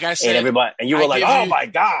 Like I said, and everybody, and you were like, "Oh my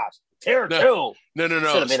gosh, tier 2." No. Should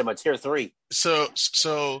have made him a tier 3. So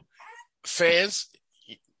fans,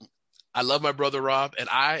 I love my brother Rob, and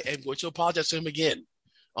I am going to apologize to him again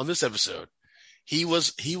on this episode. He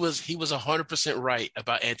was 100% right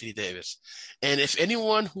about Anthony Davis. And if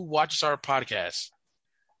anyone who watches our podcast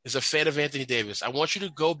is a fan of Anthony Davis, I want you to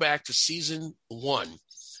go back to season 1.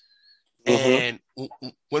 And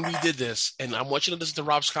when we did this, and I want you to listen to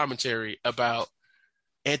Rob's commentary about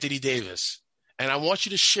Anthony Davis. And I want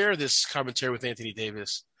you to share this commentary with Anthony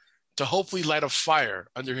Davis to hopefully light a fire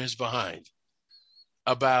under his behind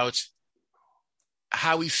about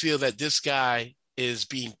how we feel that this guy is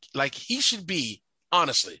being like he should be.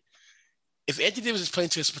 Honestly, if Anthony Davis is playing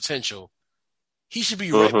to his potential, he should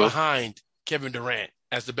be right behind Kevin Durant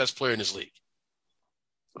as the best player in this league.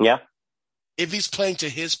 Yeah. If he's playing to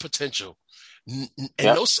his potential, and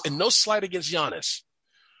Yeah. no slight against Giannis,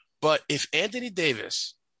 but if Anthony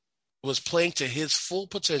Davis was playing to his full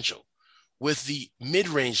potential with the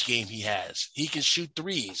mid-range game he has, he can shoot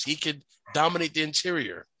threes, he can dominate the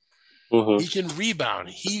interior, he can rebound.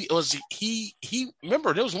 He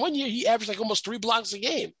remember there was one year he averaged like almost 3 blocks a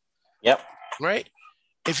game. Yep. Right?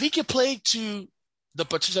 If he can play to the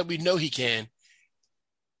potential that we know he can,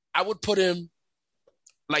 I would put him,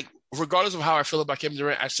 like, regardless of how I feel about Kevin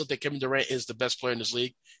Durant, I still think Kevin Durant is the best player in this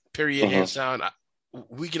league. Period, hands down.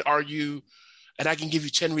 We can argue, and I can give you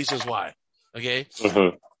 10 reasons why. Okay?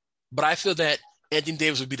 But I feel that Anthony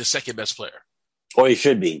Davis would be the second best player. Or he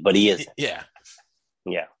should be, but he isn't. Yeah.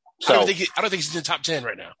 Yeah. So, I don't think he's in the top 10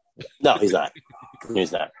 right now. No, he's not.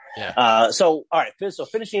 He's not. Yeah. So, all right. So,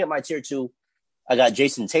 finishing up my tier 2, I got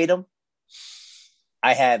Jason Tatum.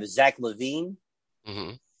 I have Zach LaVine.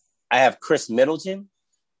 I have Chris Middleton.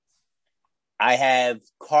 I have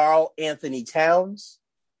Karl Anthony Towns.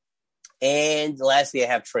 And lastly, I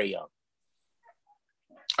have Trae Young.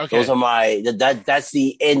 Okay. Those are that's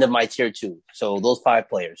the end of my tier 2. So those 5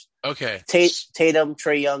 players. Okay. Tatum,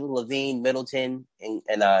 Trae Young, LaVine, Middleton, and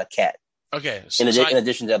Cat. Okay. In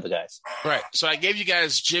addition to other guys. Right. So I gave you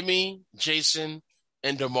guys Jimmy, Jason,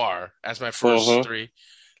 and DeMar as my first 3.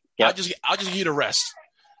 Yep. I'll just give you the rest.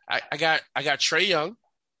 I got Trae Young.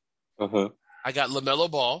 I got LaMelo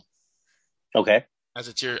Ball. Okay. As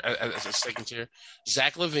a second tier.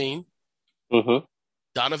 Zach LaVine.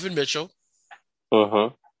 Donovan Mitchell.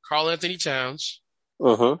 Karl Anthony Towns.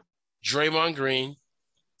 Draymond Green.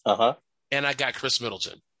 And I got Chris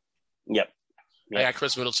Middleton. Yep. I got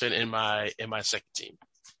Chris Middleton in my second team.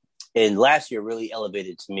 And last year really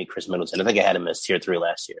elevated to me Chris Middleton. I think I had him as tier 3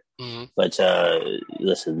 last year. But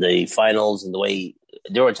listen, the finals and the way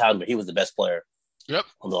there were times where he was the best player. Yep.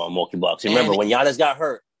 On the Milwaukee Bucks. Remember when Giannis got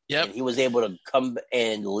hurt? Yep. And he was able to come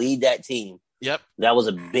and lead that team. Yep. That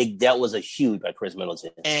was a huge by Chris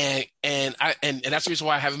Middleton. And that's the reason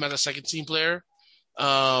why I have him as a second team player.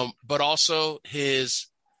 But also his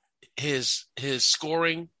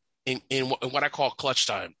scoring in what I call clutch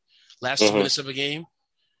time. Last 2 minutes of a game.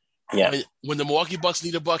 Yeah. When the Milwaukee Bucks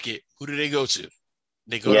need a bucket, who do they go to?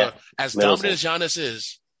 They go to, as Middleton. Dominant as Giannis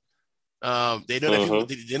is, they know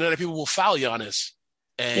that people will foul Giannis.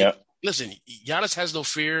 And listen, Giannis has no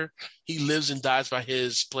fear. He lives and dies by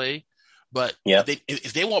his play. But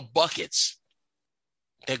if they want buckets,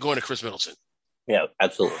 they're going to Chris Middleton. Yeah,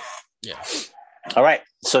 absolutely. Yeah. All right.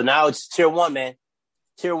 So now it's tier 1, man.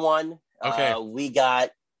 Tier 1. Okay. We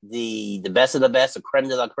got the best of the best, the creme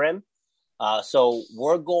de la creme. So I'm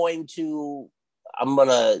going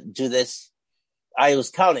to do this. I was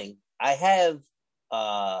counting. I have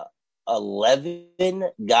 11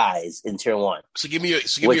 guys in tier 1. So give me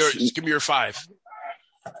your 5.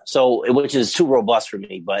 So, which is too robust for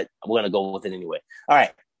me, but we're going to go with it anyway. All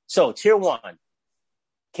right. So tier 1,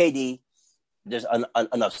 KD, there's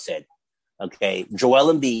enough said. Okay.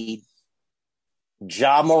 Joel Embiid,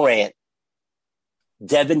 Ja Morant,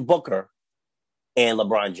 Devin Booker, and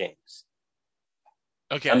LeBron James.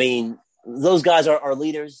 Okay. I mean, those guys are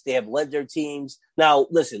leaders. They have led their teams. Now,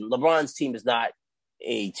 listen, LeBron's team is not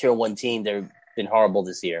a tier 1 team. They've been horrible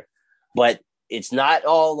this year, but it's not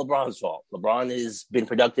all LeBron's fault. LeBron has been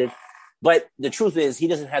productive, but the truth is he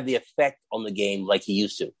doesn't have the effect on the game like he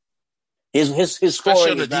used to. His scoring,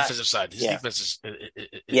 especially on the defensive side. His defense is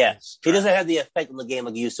he doesn't have the effect on the game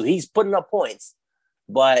like he used to. He's putting up points,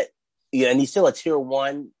 but and he's still a tier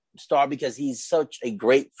 1 star because he's such a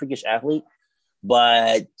great freakish athlete.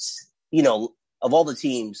 But of all the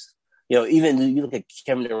teams, even you look at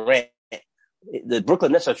Kevin Durant, the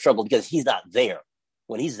Brooklyn Nets have struggled because he's not there.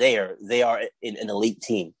 When he's there, they are an elite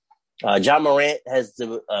team. Ja Morant has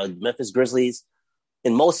the Memphis Grizzlies.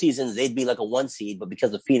 In most seasons, they'd be like a 1 seed, but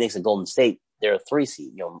because of Phoenix and Golden State, they're a 3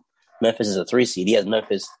 seed. Memphis is a 3 seed. He has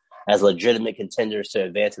Memphis as legitimate contenders to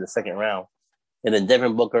advance to the second round. And then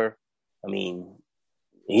Devin Booker, I mean,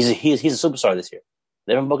 he's a superstar this year.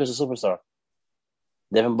 Devin Booker's a superstar.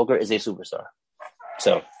 Devin Booker is a superstar.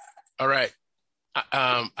 So, all right.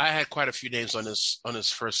 I had quite a few names on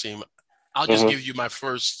this first team. I'll just give you my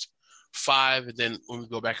first 5, and then when we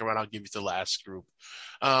go back around, I'll give you the last group.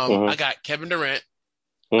 I got Kevin Durant.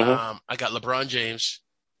 I got LeBron James.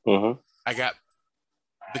 I got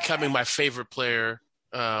becoming my favorite player.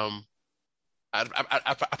 I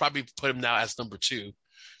probably put him now as number 2,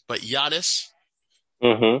 but Giannis,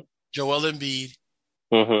 Joel Embiid,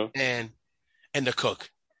 and the cook,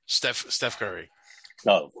 Steph Curry.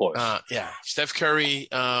 Oh, of course. Steph Curry.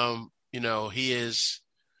 He is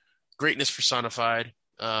greatness personified.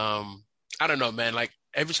 I don't know, man. Like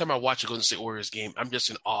every time I watch a Golden State Warriors game, I'm just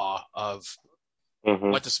in awe of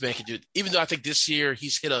Mm-hmm. what this man can do. Even though I think this year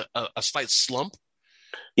he's hit a slight slump.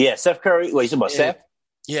 Yeah, Steph Curry. Wait, you talking about Steph?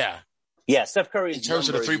 Yeah. Yeah, Steph Curry's in terms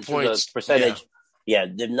of the 3 numbers, points the percentage. Yeah,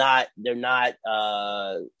 they're not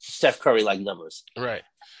Steph Curry like numbers. Right.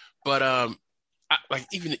 But like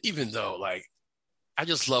even though like I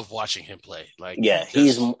just love watching him play. Like yeah,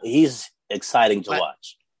 he's exciting to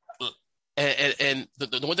watch. And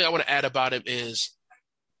the one thing I want to add about him is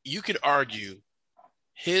you could argue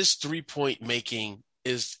his 3-point making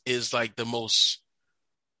is like the most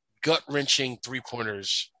gut-wrenching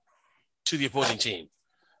 3-pointers to the opposing team.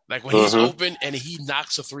 Like when he's open and he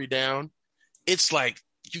knocks a 3 down, it's like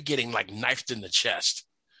you getting like knifed in the chest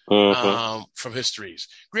from his threes.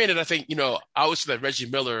 Granted, I think, I always say that Reggie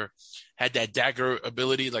Miller had that dagger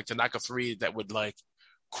ability, like to knock a 3 that would like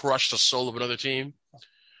crush the soul of another team.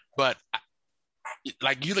 But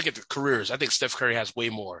like you look at the careers, I think Steph Curry has way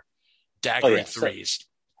more daggering threes.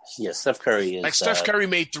 Steph Curry is like Steph Curry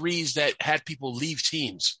made threes that had people leave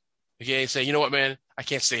teams. Okay, say, you know what, man, I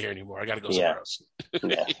can't stay here anymore. I got to go somewhere else.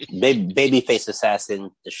 Yeah, babyface assassin,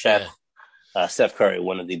 the chef, Steph Curry,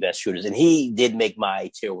 one of the best shooters, and he did make my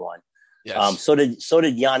tier 1. Yes. So did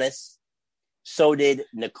Giannis. So did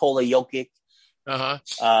Nikola Jokic.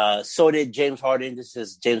 So did James Harden. This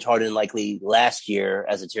is James Harden likely last year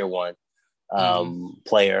as a tier 1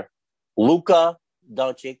 player. Luka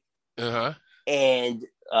Doncic. And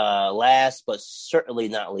last but certainly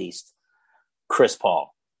not least, Chris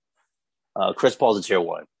Paul. Chris Paul's a tier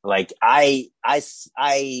 1. Like I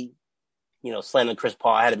slanted Chris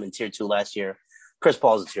Paul. I had him in tier 2 last year. Chris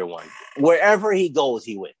Paul's a tier 1. Wherever he goes,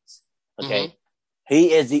 he wins. Okay.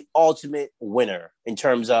 He is the ultimate winner in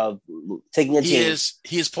terms of taking a team.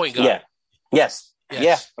 He is point guard. Yeah. Yes.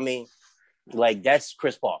 Yeah. I mean, like that's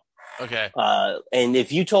Chris Paul. Okay. And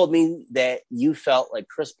if you told me that you felt like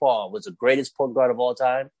Chris Paul was the greatest point guard of all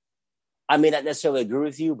time, I may not necessarily agree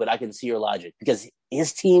with you, but I can see your logic because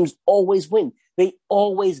his teams always win. They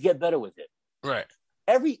always get better with it. Right.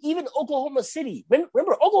 Even Oklahoma City.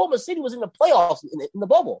 Remember, Oklahoma City was in the playoffs in the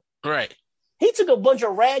bubble. Right. He took a bunch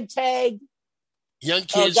of ragtag young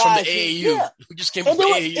kids from the AAU who just came from the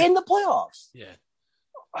AAU in the playoffs. Yeah.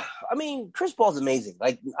 I mean, Chris Paul's amazing.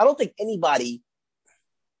 Like, I don't think anybody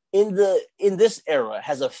in this era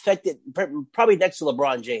has affected, probably next to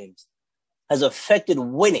LeBron James, has affected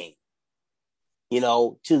winning,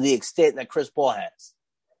 to the extent that Chris Paul has.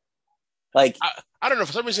 Like, I don't know.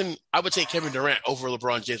 For some reason, I would take Kevin Durant over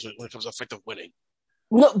LeBron James when it comes to effective winning.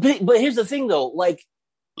 No, but here's the thing, though.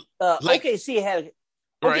 OKC had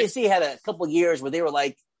a couple of years where they were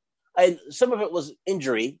like, and some of it was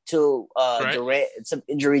injury to Durant, some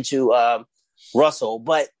injury to Russell,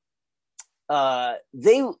 but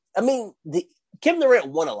Kevin Durant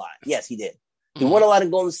won a lot. Yes, he did. He won a lot in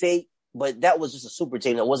Golden State, but that was just a super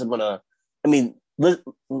team that wasn't going to. I mean,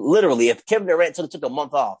 literally, if Kevin Durant took a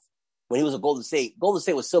month off when he was at Golden State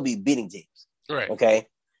would still be beating teams. Right. Okay.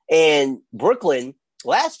 And Brooklyn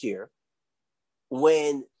last year,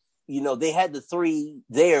 when they had the 3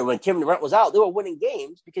 there when Kevin Durant was out, they were winning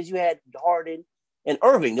games because you had Harden and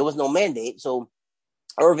Irving. There was no mandate, so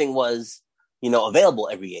Irving was available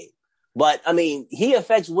every game. But I mean, he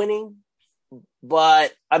affects winning.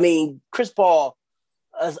 But I mean, Chris Paul,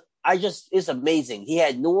 it's amazing. He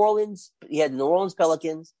had the New Orleans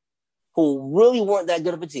Pelicans, who really weren't that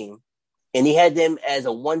good of a team, and he had them as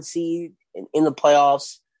a 1 seed in the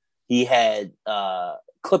playoffs. He had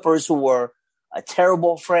Clippers, who were a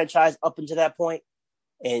terrible franchise up until that point,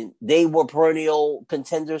 and they were perennial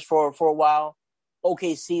contenders for a while.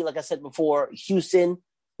 OKC, like I said before, Houston,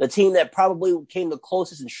 the team that probably came the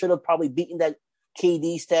closest and should have probably beaten that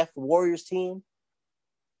KD Steph Warriors team.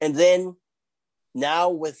 And then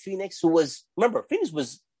now with Phoenix, Phoenix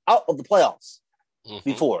was out of the playoffs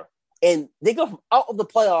before. And they go from out of the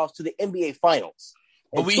playoffs to the NBA Finals.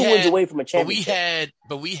 And 2 wins away from a championship.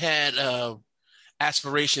 But we had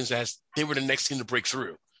aspirations as they were the next team to break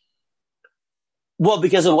through. Well,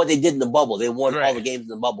 because of what they did in the bubble. They won all the games in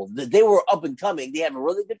the bubble. They were up and coming. They have a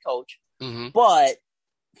really good coach. But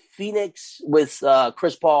Phoenix with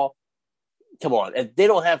Chris Paul, come on. If they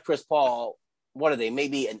don't have Chris Paul, what are they?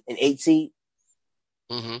 Maybe an 8 seed?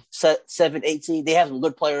 7, 8 seed? They have some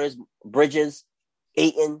good players. Bridges,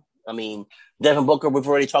 Ayton. I mean, Devin Booker, we've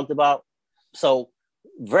already talked about. So,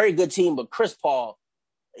 very good team. But Chris Paul,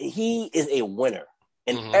 he is a winner.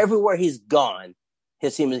 And everywhere he's gone,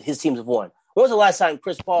 his teams have won. When was the last time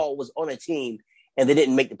Chris Paul was on a team and they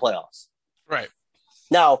didn't make the playoffs? Right.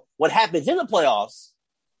 Now, what happens in the playoffs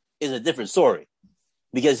is a different story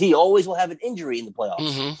because he always will have an injury in the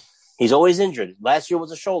playoffs. He's always injured. Last year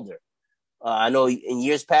was a shoulder. I know in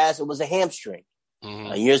years past it was a hamstring.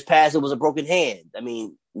 Mm-hmm. In years past it was a broken hand. I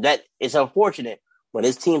mean, that it's unfortunate, but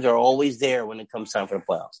his teams are always there when it comes time for the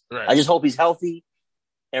playoffs. Right. I just hope he's healthy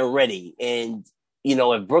and ready. And,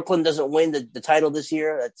 if Brooklyn doesn't win the title this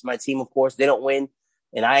year, that's my team, of course, they don't win,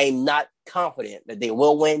 and I am not confident that they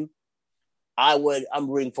will win, I'm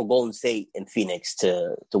rooting for Golden State and Phoenix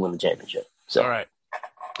to win the championship. So. All right.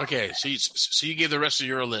 Okay, so you gave the rest of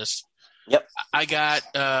your list. Yep. I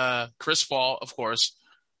got Chris Paul, of course,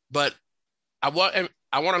 but I want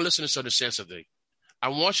our listeners to understand something. I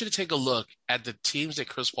want you to take a look at the teams that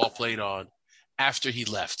Chris Paul played on after he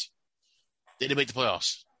left. They didn't make the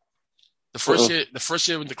playoffs. The first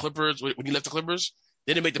year with the Clippers, when he left the Clippers,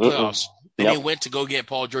 they didn't make the playoffs. Then they went to go get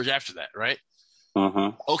Paul George after that, right?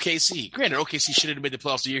 OKC. Granted, OKC shouldn't have made the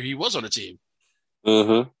playoffs the year he was on the team.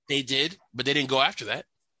 They did, but they didn't go after that.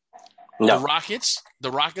 No.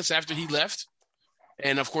 The Rockets after he left,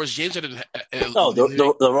 and of course James had. The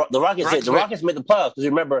Rockets made the playoffs because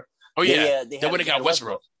remember. Oh yeah, they went and got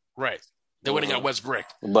Westbrook. Right, they went and got Westbrook.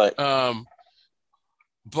 But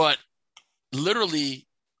literally,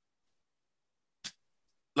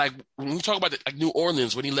 like when we talk about New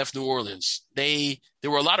Orleans, when he left New Orleans, they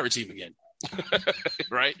were a lottery team again,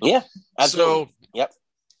 right? Yeah, absolutely.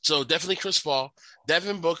 So definitely Chris Paul,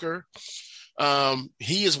 Devin Booker.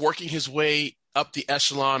 He is working his way up the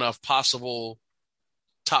echelon of possible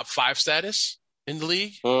top 5 status in the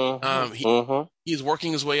league. He's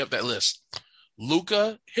working his way up that list.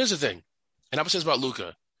 Luka, here's the thing, and I'm going to say this about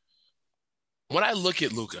Luka. When I look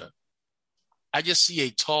at Luka, I just see a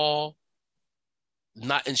tall,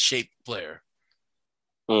 not in shape player.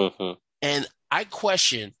 And I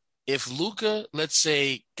question if Luka, let's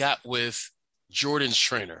say, got with Jordan's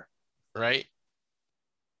trainer, right?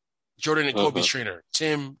 Jordan and Kobe's trainer,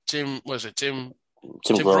 Tim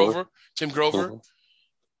Grover,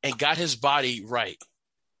 and got his body right.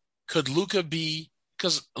 Could Luka be?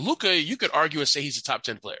 Because Luka, you could argue and say he's a top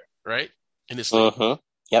 10 player, right, in this league.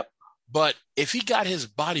 Yep. But if he got his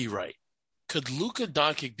body right, could Luka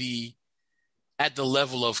Doncic be at the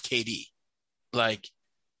level of KD, like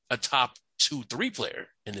a top 2-3 player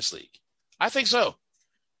in this league? I think so.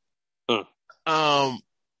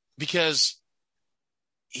 Because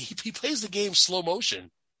he plays the game slow motion,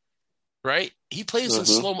 right? He plays in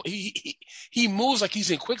slow. He moves like he's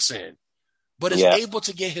in quicksand, but is able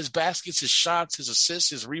to get his baskets, his shots, his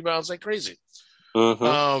assists, his rebounds like crazy.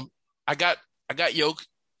 I got Yoke.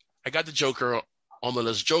 I got the Joker on the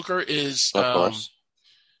list. Joker is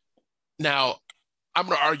now. I'm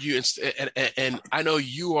going to argue, and I know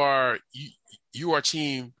you are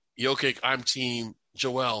team Jokic. I'm team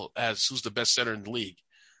Joel as who's the best center in the league.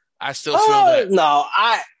 I still feel that. No,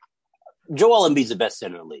 Joel Embiid's the best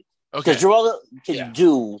center in the league. Okay. Because Joel can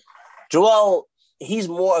do. Joel, he's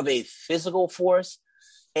more of a physical force,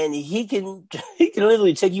 and he can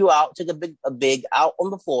literally take you out, take a big out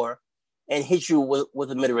on the floor, and hit you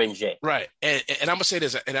with a mid-range J. Right. And I'm gonna say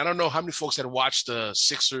this, and I don't know how many folks had watched the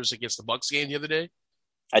Sixers against the Bucks game the other day.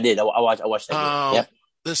 I did. I watched that game. Yep.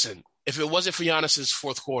 Listen, if it wasn't for Giannis's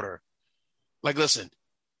fourth quarter, Embiid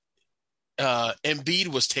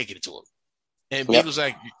was taking it to him. Embiid was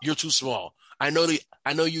like, "You're too small. I know you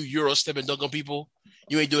Euro step and dunk on people.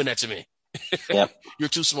 You ain't doing that to me. You're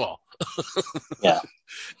too small."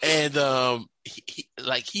 And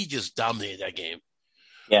he just dominated that game.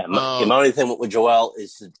 Yeah, my only thing with Joel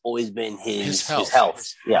is it's always been his health.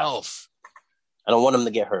 I don't want him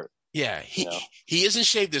to get hurt. Yeah, he is in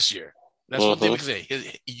shape this year. That's one thing we can say.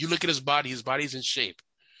 You look at his body's in shape.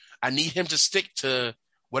 I need him to stick to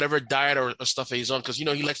whatever diet or stuff that he's on because, he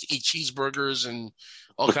likes to eat cheeseburgers and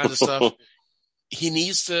all kinds of stuff. He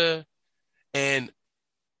needs to, and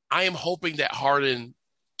I am hoping that Harden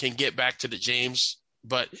can get back to the James,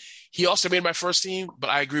 but he also made my first team, but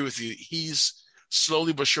I agree with you. He's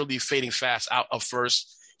slowly but surely fading fast out of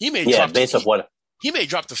first. He may drop to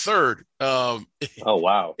third. Oh,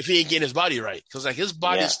 wow. If he ain't getting his body right. Because his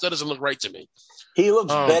body still doesn't look right to me. He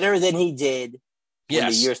looks better than he did when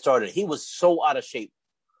the year started. He was so out of shape.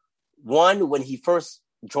 One, when he first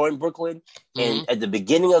joined Brooklyn, and at the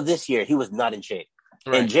beginning of this year, he was not in shape.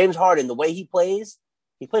 Right. And James Harden, the way he plays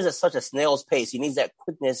at such a snail's pace. He needs that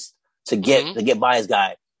quickness to get by his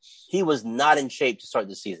guy. He was not in shape to start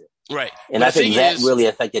the season. Right. And I think that really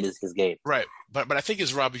affected his game. Right. But I think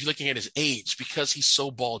Rob, if you're looking at his age, because he's so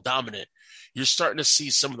ball dominant, you're starting to see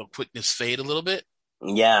some of the quickness fade a little bit.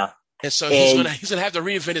 Yeah. And so he's gonna have to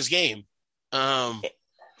reinvent his game.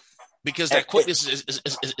 Because that quickness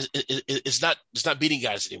is not beating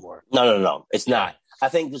guys anymore. No. It's not. I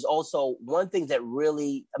think there's also one thing that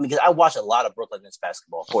really, because I watch a lot of Brooklyn Nets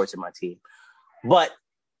basketball, of course, in my team. But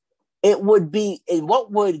it would be, and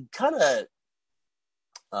what would kind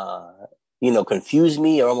of, confuse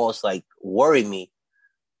me or almost like worry me.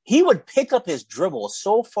 He would pick up his dribble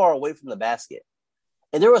so far away from the basket.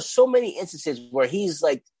 And there were so many instances where he's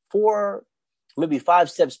like 4, maybe 5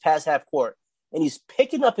 steps past half court, and he's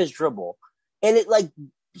picking up his dribble, and it like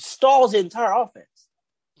stalls the entire offense.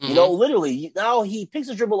 Mm-hmm. Literally, now he picks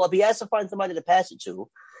the dribble up, he has to find somebody to pass it to.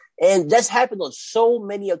 And that's happened on so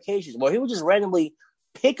many occasions where he would just randomly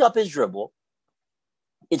pick up his dribble.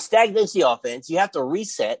 It stagnates the offense. You have to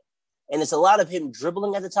reset. And it's a lot of him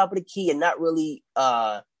dribbling at the top of the key and not really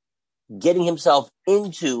getting himself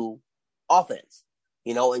into offense.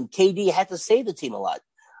 And KD had to save the team a lot.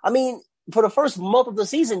 I mean, for the first month of the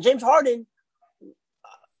season, James Harden,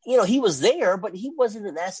 he was there, but he wasn't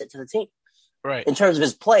an asset to the team. Right. In terms of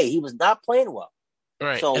his play, he was not playing well.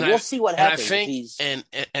 Right. So we'll see what happens. I think,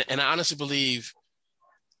 and I honestly believe,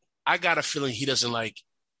 I got a feeling he doesn't like.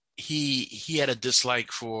 He had a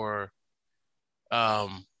dislike for, your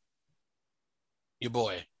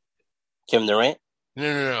boy, Kevin Durant.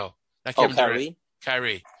 No, not Kevin Durant. Kyrie.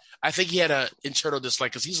 Kyrie. I think he had an internal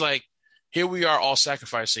dislike because he's like, here we are all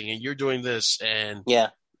sacrificing, and you're doing this, and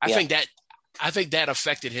I think that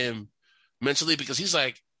affected him mentally because he's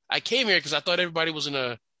like, I came here because I thought everybody was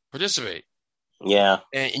gonna participate. Yeah.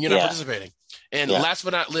 And you're not participating. And last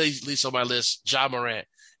but not least on my list, Ja Morant.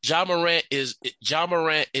 Ja Morant is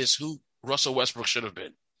who Russell Westbrook should have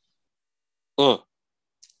been.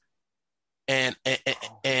 And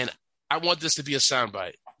I want this to be a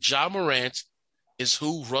soundbite. Ja Morant is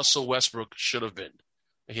who Russell Westbrook should have been.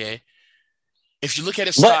 Okay? If you look at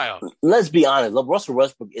his style. Let's be honest. Russell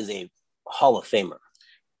Westbrook is a Hall of Famer.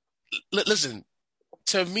 Listen,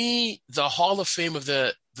 to me, the Hall of Fame of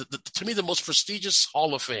to me, the most prestigious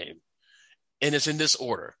Hall of Fame, and it's in this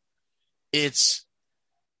order. It's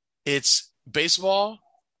baseball,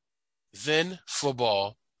 then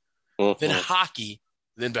football, then hockey,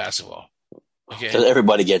 then basketball. Okay, because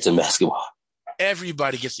everybody gets in basketball.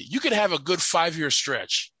 Everybody gets it. You can have a good 5-year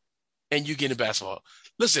stretch, and you get in basketball.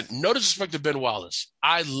 Listen, no disrespect to Ben Wallace.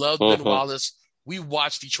 I love Ben Wallace. We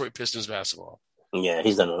watched Detroit Pistons basketball. Yeah,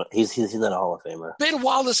 he's not a Hall of Famer. Ben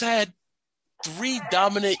Wallace had 3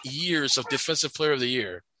 dominant years of Defensive Player of the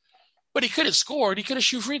Year, but he couldn't score. He couldn't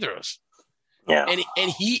shoot free throws. Yeah,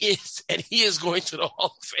 and he is going to the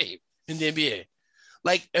Hall of Fame in the NBA.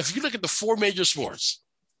 Like, if you look at the 4 major sports,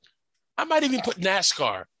 I might even put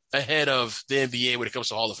NASCAR ahead of the NBA when it comes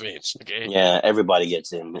to Hall of Fames. Okay. Yeah, everybody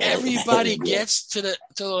gets in. Everybody gets to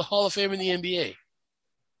the Hall of Fame in the NBA.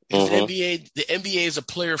 The NBA is a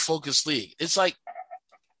player-focused league. It's like,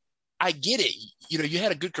 I get it. You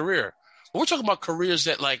had a good career. But we're talking about careers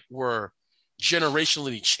that like were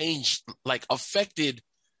generationally changed, like affected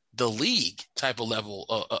the league type of level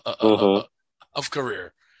of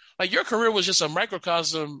career. Like, your career was just a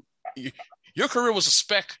microcosm. Your career was a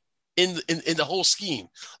speck in the whole scheme.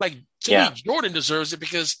 Like, to me, Jordan deserves it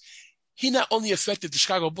because he not only affected the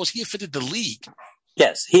Chicago Bulls, he affected the league.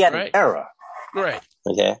 Yes, he had an era. Right.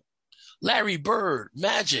 Okay. Larry Bird,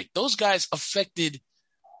 Magic, those guys affected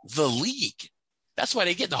the league. That's why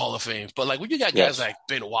they get the Hall of Fame. But like, when you got guys like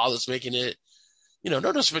Ben Wallace making it, no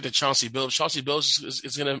disrespect to Chauncey Billups. Chauncey Billups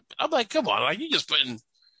is gonna. I'm like, come on, like, you just putting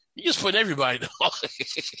everybody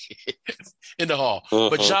in the hall.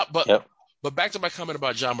 But back to my comment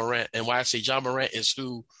about Ja Morant and why I say Ja Morant is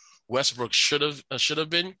who Westbrook should have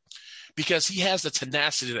been, because he has the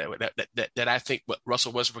tenacity that I think what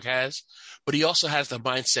Russell Westbrook has, but he also has the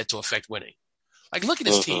mindset to affect winning. Like, look at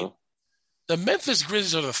his team. The Memphis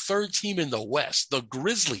Grizzlies are the 3rd team in the West. The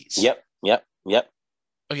Grizzlies. Yep.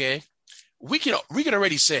 Okay. We can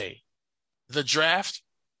already say the draft,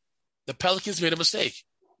 the Pelicans made a mistake.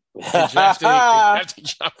 They drafted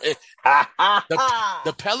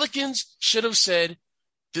the Pelicans should have said,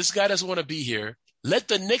 this guy doesn't want to be here. Let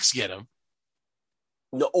the Knicks get him.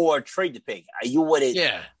 No, or trade the pick. You wouldn't.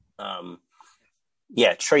 Yeah.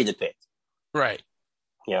 Trade the pick. Right.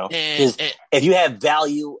 And if you have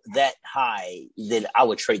value that high, then I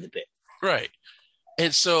would trade the pick. Right.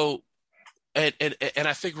 And so, and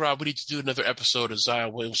I think, Rob, we need to do another episode of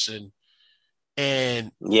Zion Williamson.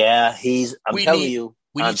 And I'm telling you.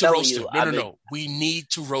 We need to roast him. No. We need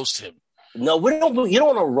to roast him. No, we don't. You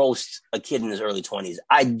don't want to roast a kid in his early 20s.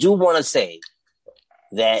 I do want to say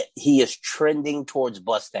that he is trending towards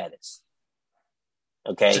bust status.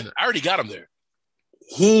 Okay? I already got him there.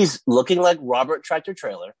 He's looking like Robert Tractor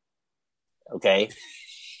Trailer. Okay?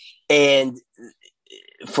 And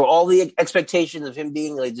for all the expectations of him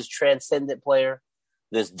being like this transcendent player,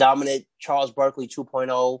 this dominant Charles Barkley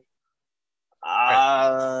 2.0,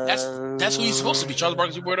 that's who he's supposed to be, Charles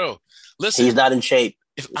Barkley 2.0. Listen, he's not in shape.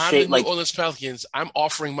 if I'm the Shit, New like, Orleans Pelicans, I'm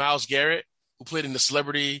offering Myles Garrett, who played in the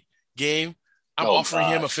celebrity game, oh gosh,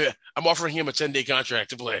 I'm offering him a 10-day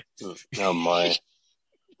contract to play. oh my,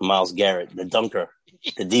 Myles Garrett, the dunker,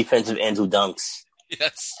 the defensive Andrew Dunks.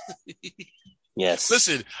 Yes. Yes.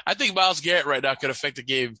 Listen, I think Myles Garrett right now could affect the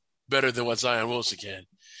game better than what Zion Wilson can.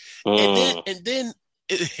 Mm. And then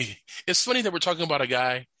it's funny that we're talking about a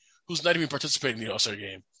guy who's not even participating in the All-Star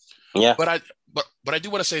game. Yeah. But I do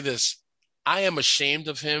want to say this. I am ashamed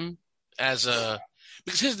of him because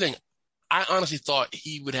here's the thing. I honestly thought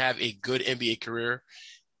he would have a good NBA career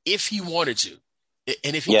if he wanted to,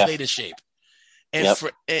 and if he played in shape. And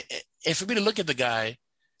for me to look at the guy,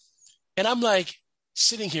 and I'm like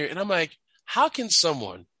sitting here, and I'm like, how can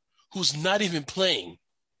someone who's not even playing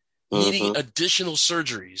needing additional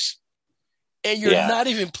surgeries, and you're not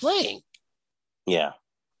even playing? Yeah.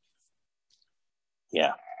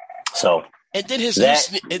 Yeah. So and then his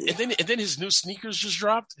new sneakers just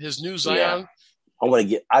dropped. His new Zion.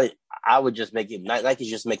 Yeah. I would just make it like he's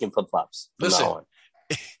just making flip flops. Listen,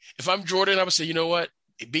 if I'm Jordan, I would say, you know what?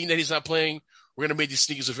 Being that he's not playing, we're gonna make these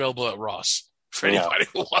sneakers available at Ross for anybody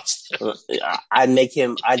who wants them. I'd make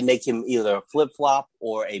him either a flip flop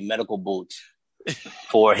or a medical boot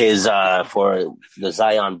for his for the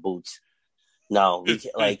Zion boots. No,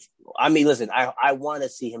 listen, I want to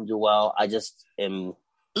see him do well. I just am.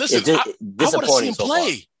 Listen, I want to see him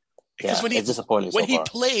play. Because it's disappointing. When he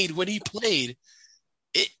played,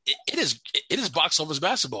 it is box office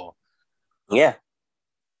basketball. Yeah.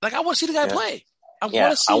 Like, I want to see the guy play. I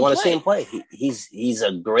want to see him play. He's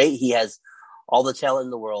a great. He has all the talent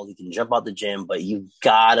in the world. He can jump out the gym, but you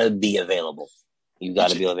gotta be available. You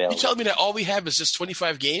gotta be available. You telling me that all we have is just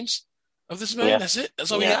 25 games of this man? Yeah. That's it.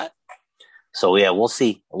 That's all we got. So we'll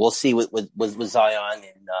see. We'll see with Zion,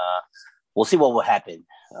 and we'll see what will happen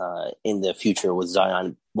in the future with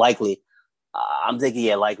Zion. Likely, I'm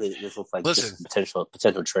thinking, likely this looks like just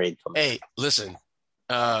potential trade coming. Hey, listen.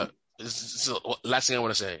 This is the last thing I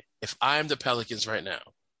want to say. If I'm the Pelicans right now,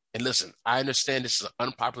 and listen, I understand this is an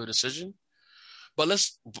unpopular decision, but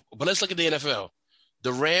let's look at the NFL.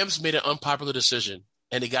 The Rams made an unpopular decision,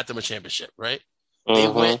 and they got them a championship, right?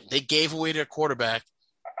 They gave away their quarterback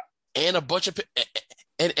and a bunch of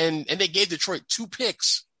and they gave Detroit two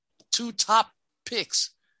top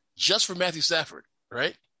picks, just for Matthew Stafford,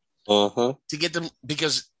 right? To get them,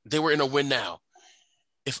 because they were in a win now.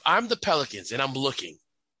 If I'm the Pelicans and I'm looking,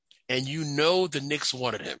 and the Knicks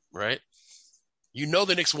wanted him, right?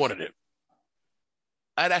 The Knicks wanted him.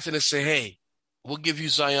 I'd have to say, hey, we'll give you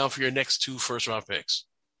Zion for your next 2 first-round picks.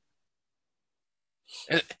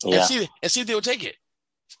 And see if they would take it.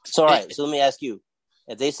 So, all right. So let me ask you.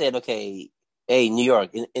 If they said, okay, hey, New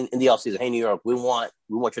York, in the offseason, hey, New York, we want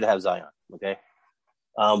you to have Zion, okay?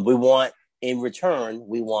 In return,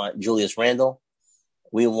 we want Julius Randle.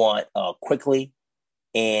 We want Quickly.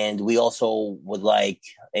 And we also would like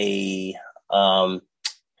the young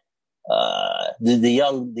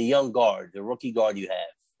guard, the rookie guard you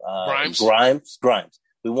have, Grimes.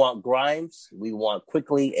 We want Grimes. We want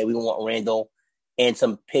Quickly, and we want Randle, and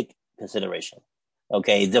some pick consideration.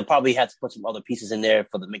 Okay, they'll probably have to put some other pieces in there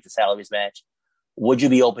to make the salaries match. Would you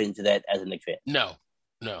be open to that as a Knicks fan? No.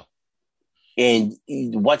 And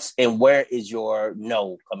where is your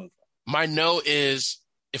no coming from? My no is,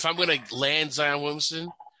 if I'm going to land Zion Williamson,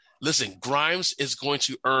 listen, Grimes is going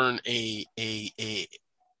to earn a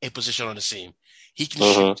position on the team. He can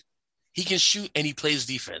shoot. He can shoot, and he plays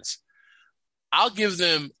defense. I'll give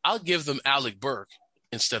them Alec Burke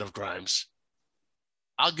instead of Grimes.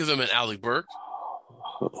 I'll give them an Alec Burke.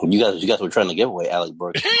 You guys were trying to give away Alec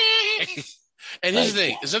Burke. And here's the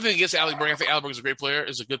thing. There's nothing against Alec Burke. I think Alec Burke is a great player.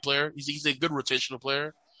 He's a good player. He's a good rotational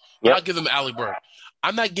player. But I'll give them Alec Burke.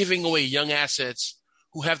 I'm not giving away young assets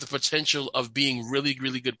who have the potential of being really,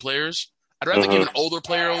 really good players. I'd rather give an older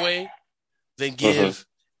player away than give.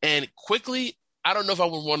 And Quickly, I don't know if I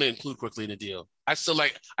would want to include Quickly in the deal. I still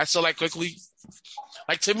like Quickly.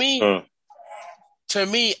 Like, to me,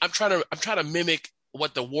 I'm trying to mimic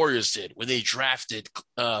what the Warriors did when they drafted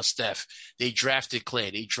Steph, they drafted Clay,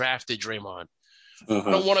 they drafted Draymond. I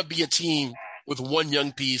don't want to be a team with one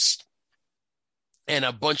young piece and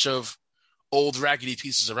a bunch of old raggedy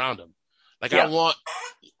pieces around them. Like, I want,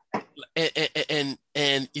 and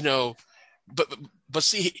but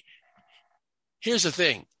see, here's the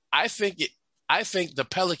thing. I think the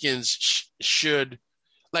Pelicans should,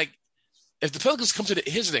 like, if the Pelicans come to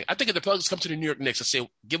here's the thing. I think if the Pelicans come to the New York Knicks and say,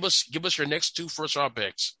 give us your next 2 first-round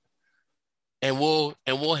picks, and we'll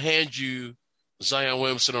hand you Zion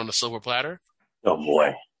Williamson on a silver platter. Oh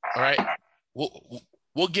boy! All right,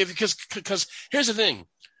 we'll give you, because here's the thing.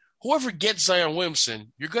 whoever gets Zion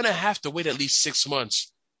Williamson, you're going to have to wait at least 6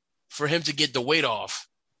 months for him to get the weight off.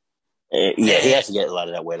 Yeah, he has to get a lot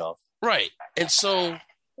of that weight off. Right. And so.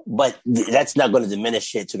 But that's not going to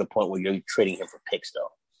diminish it to the point where you're trading him for picks, though.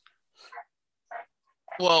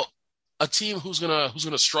 Well, a team who's gonna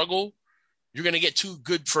struggle, you're gonna get 2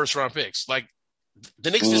 good first round picks. Like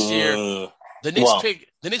the Knicks this year, the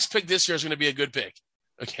Knicks pick this year is gonna be a good pick.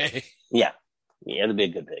 Okay. Yeah, it'll be a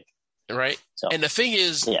good pick. Right. So, and the thing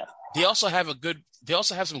is, they also have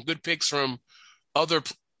some good picks from other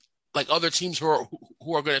teams who are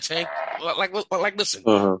gonna tank. Like listen,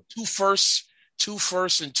 2 firsts,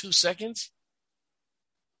 and 2 seconds.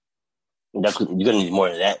 You're gonna need more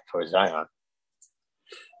than that for Zion.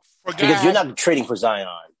 Because you're not trading for Zion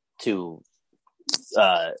to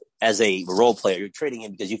as a role player. You're trading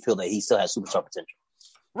him because you feel that he still has superstar potential.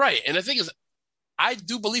 Right. And the thing is, I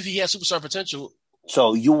do believe he has superstar potential.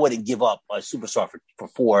 So you wouldn't give up a superstar for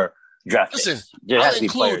 4 draft picks. Listen, there has to be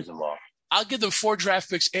players involved. I'll give them 4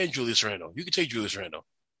 draft picks and Julius Randle. You can take Julius Randle.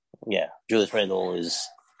 Yeah, Julius Randle is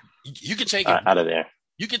you can take him out of there.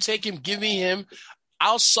 You can take him. Give me him.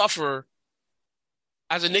 I'll suffer.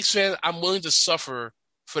 As a Knicks fan, I'm willing to suffer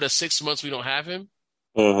for the 6 months we don't have him,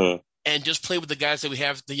 and just play with the guys that we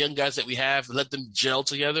have, the young guys that we have, let them gel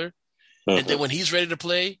together. And then when he's ready to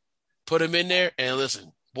play, put him in there and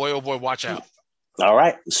listen, boy, oh boy, watch out. All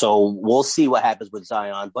right. So we'll see what happens with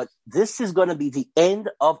Zion, but this is going to be the end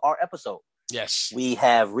of our episode. Yes. We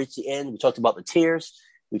have reached the end. We talked about the tiers.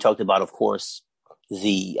 We talked about, of course,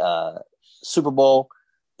 the Super Bowl,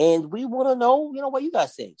 and we want to know, what you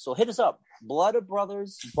guys think. So hit us up,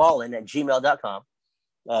 bloodofbrothersballin@gmail.com.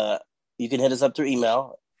 You can hit us up through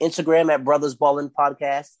email, Instagram at Brothers Ballin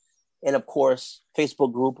Podcast, and of course,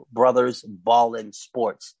 Facebook group Brothers Ballin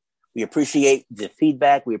Sports. We appreciate the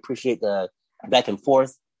feedback. We appreciate the back and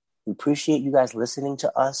forth. We appreciate you guys listening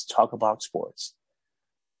to us talk about sports.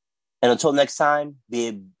 And until next time, be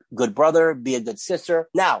a good brother, be a good sister.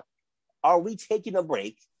 Now, are we taking a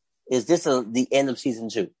break? Is this the end of season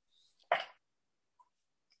 2?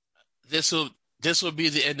 This will be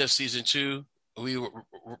the end of season 2. We're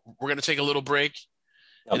going to take a little break,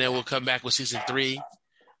 and then we'll come back with season 3,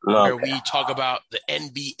 where we talk about the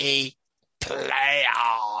NBA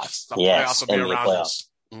playoffs. The playoffs will be around us.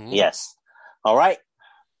 Yes. All right.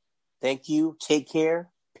 Thank you. Take care.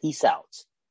 Peace out.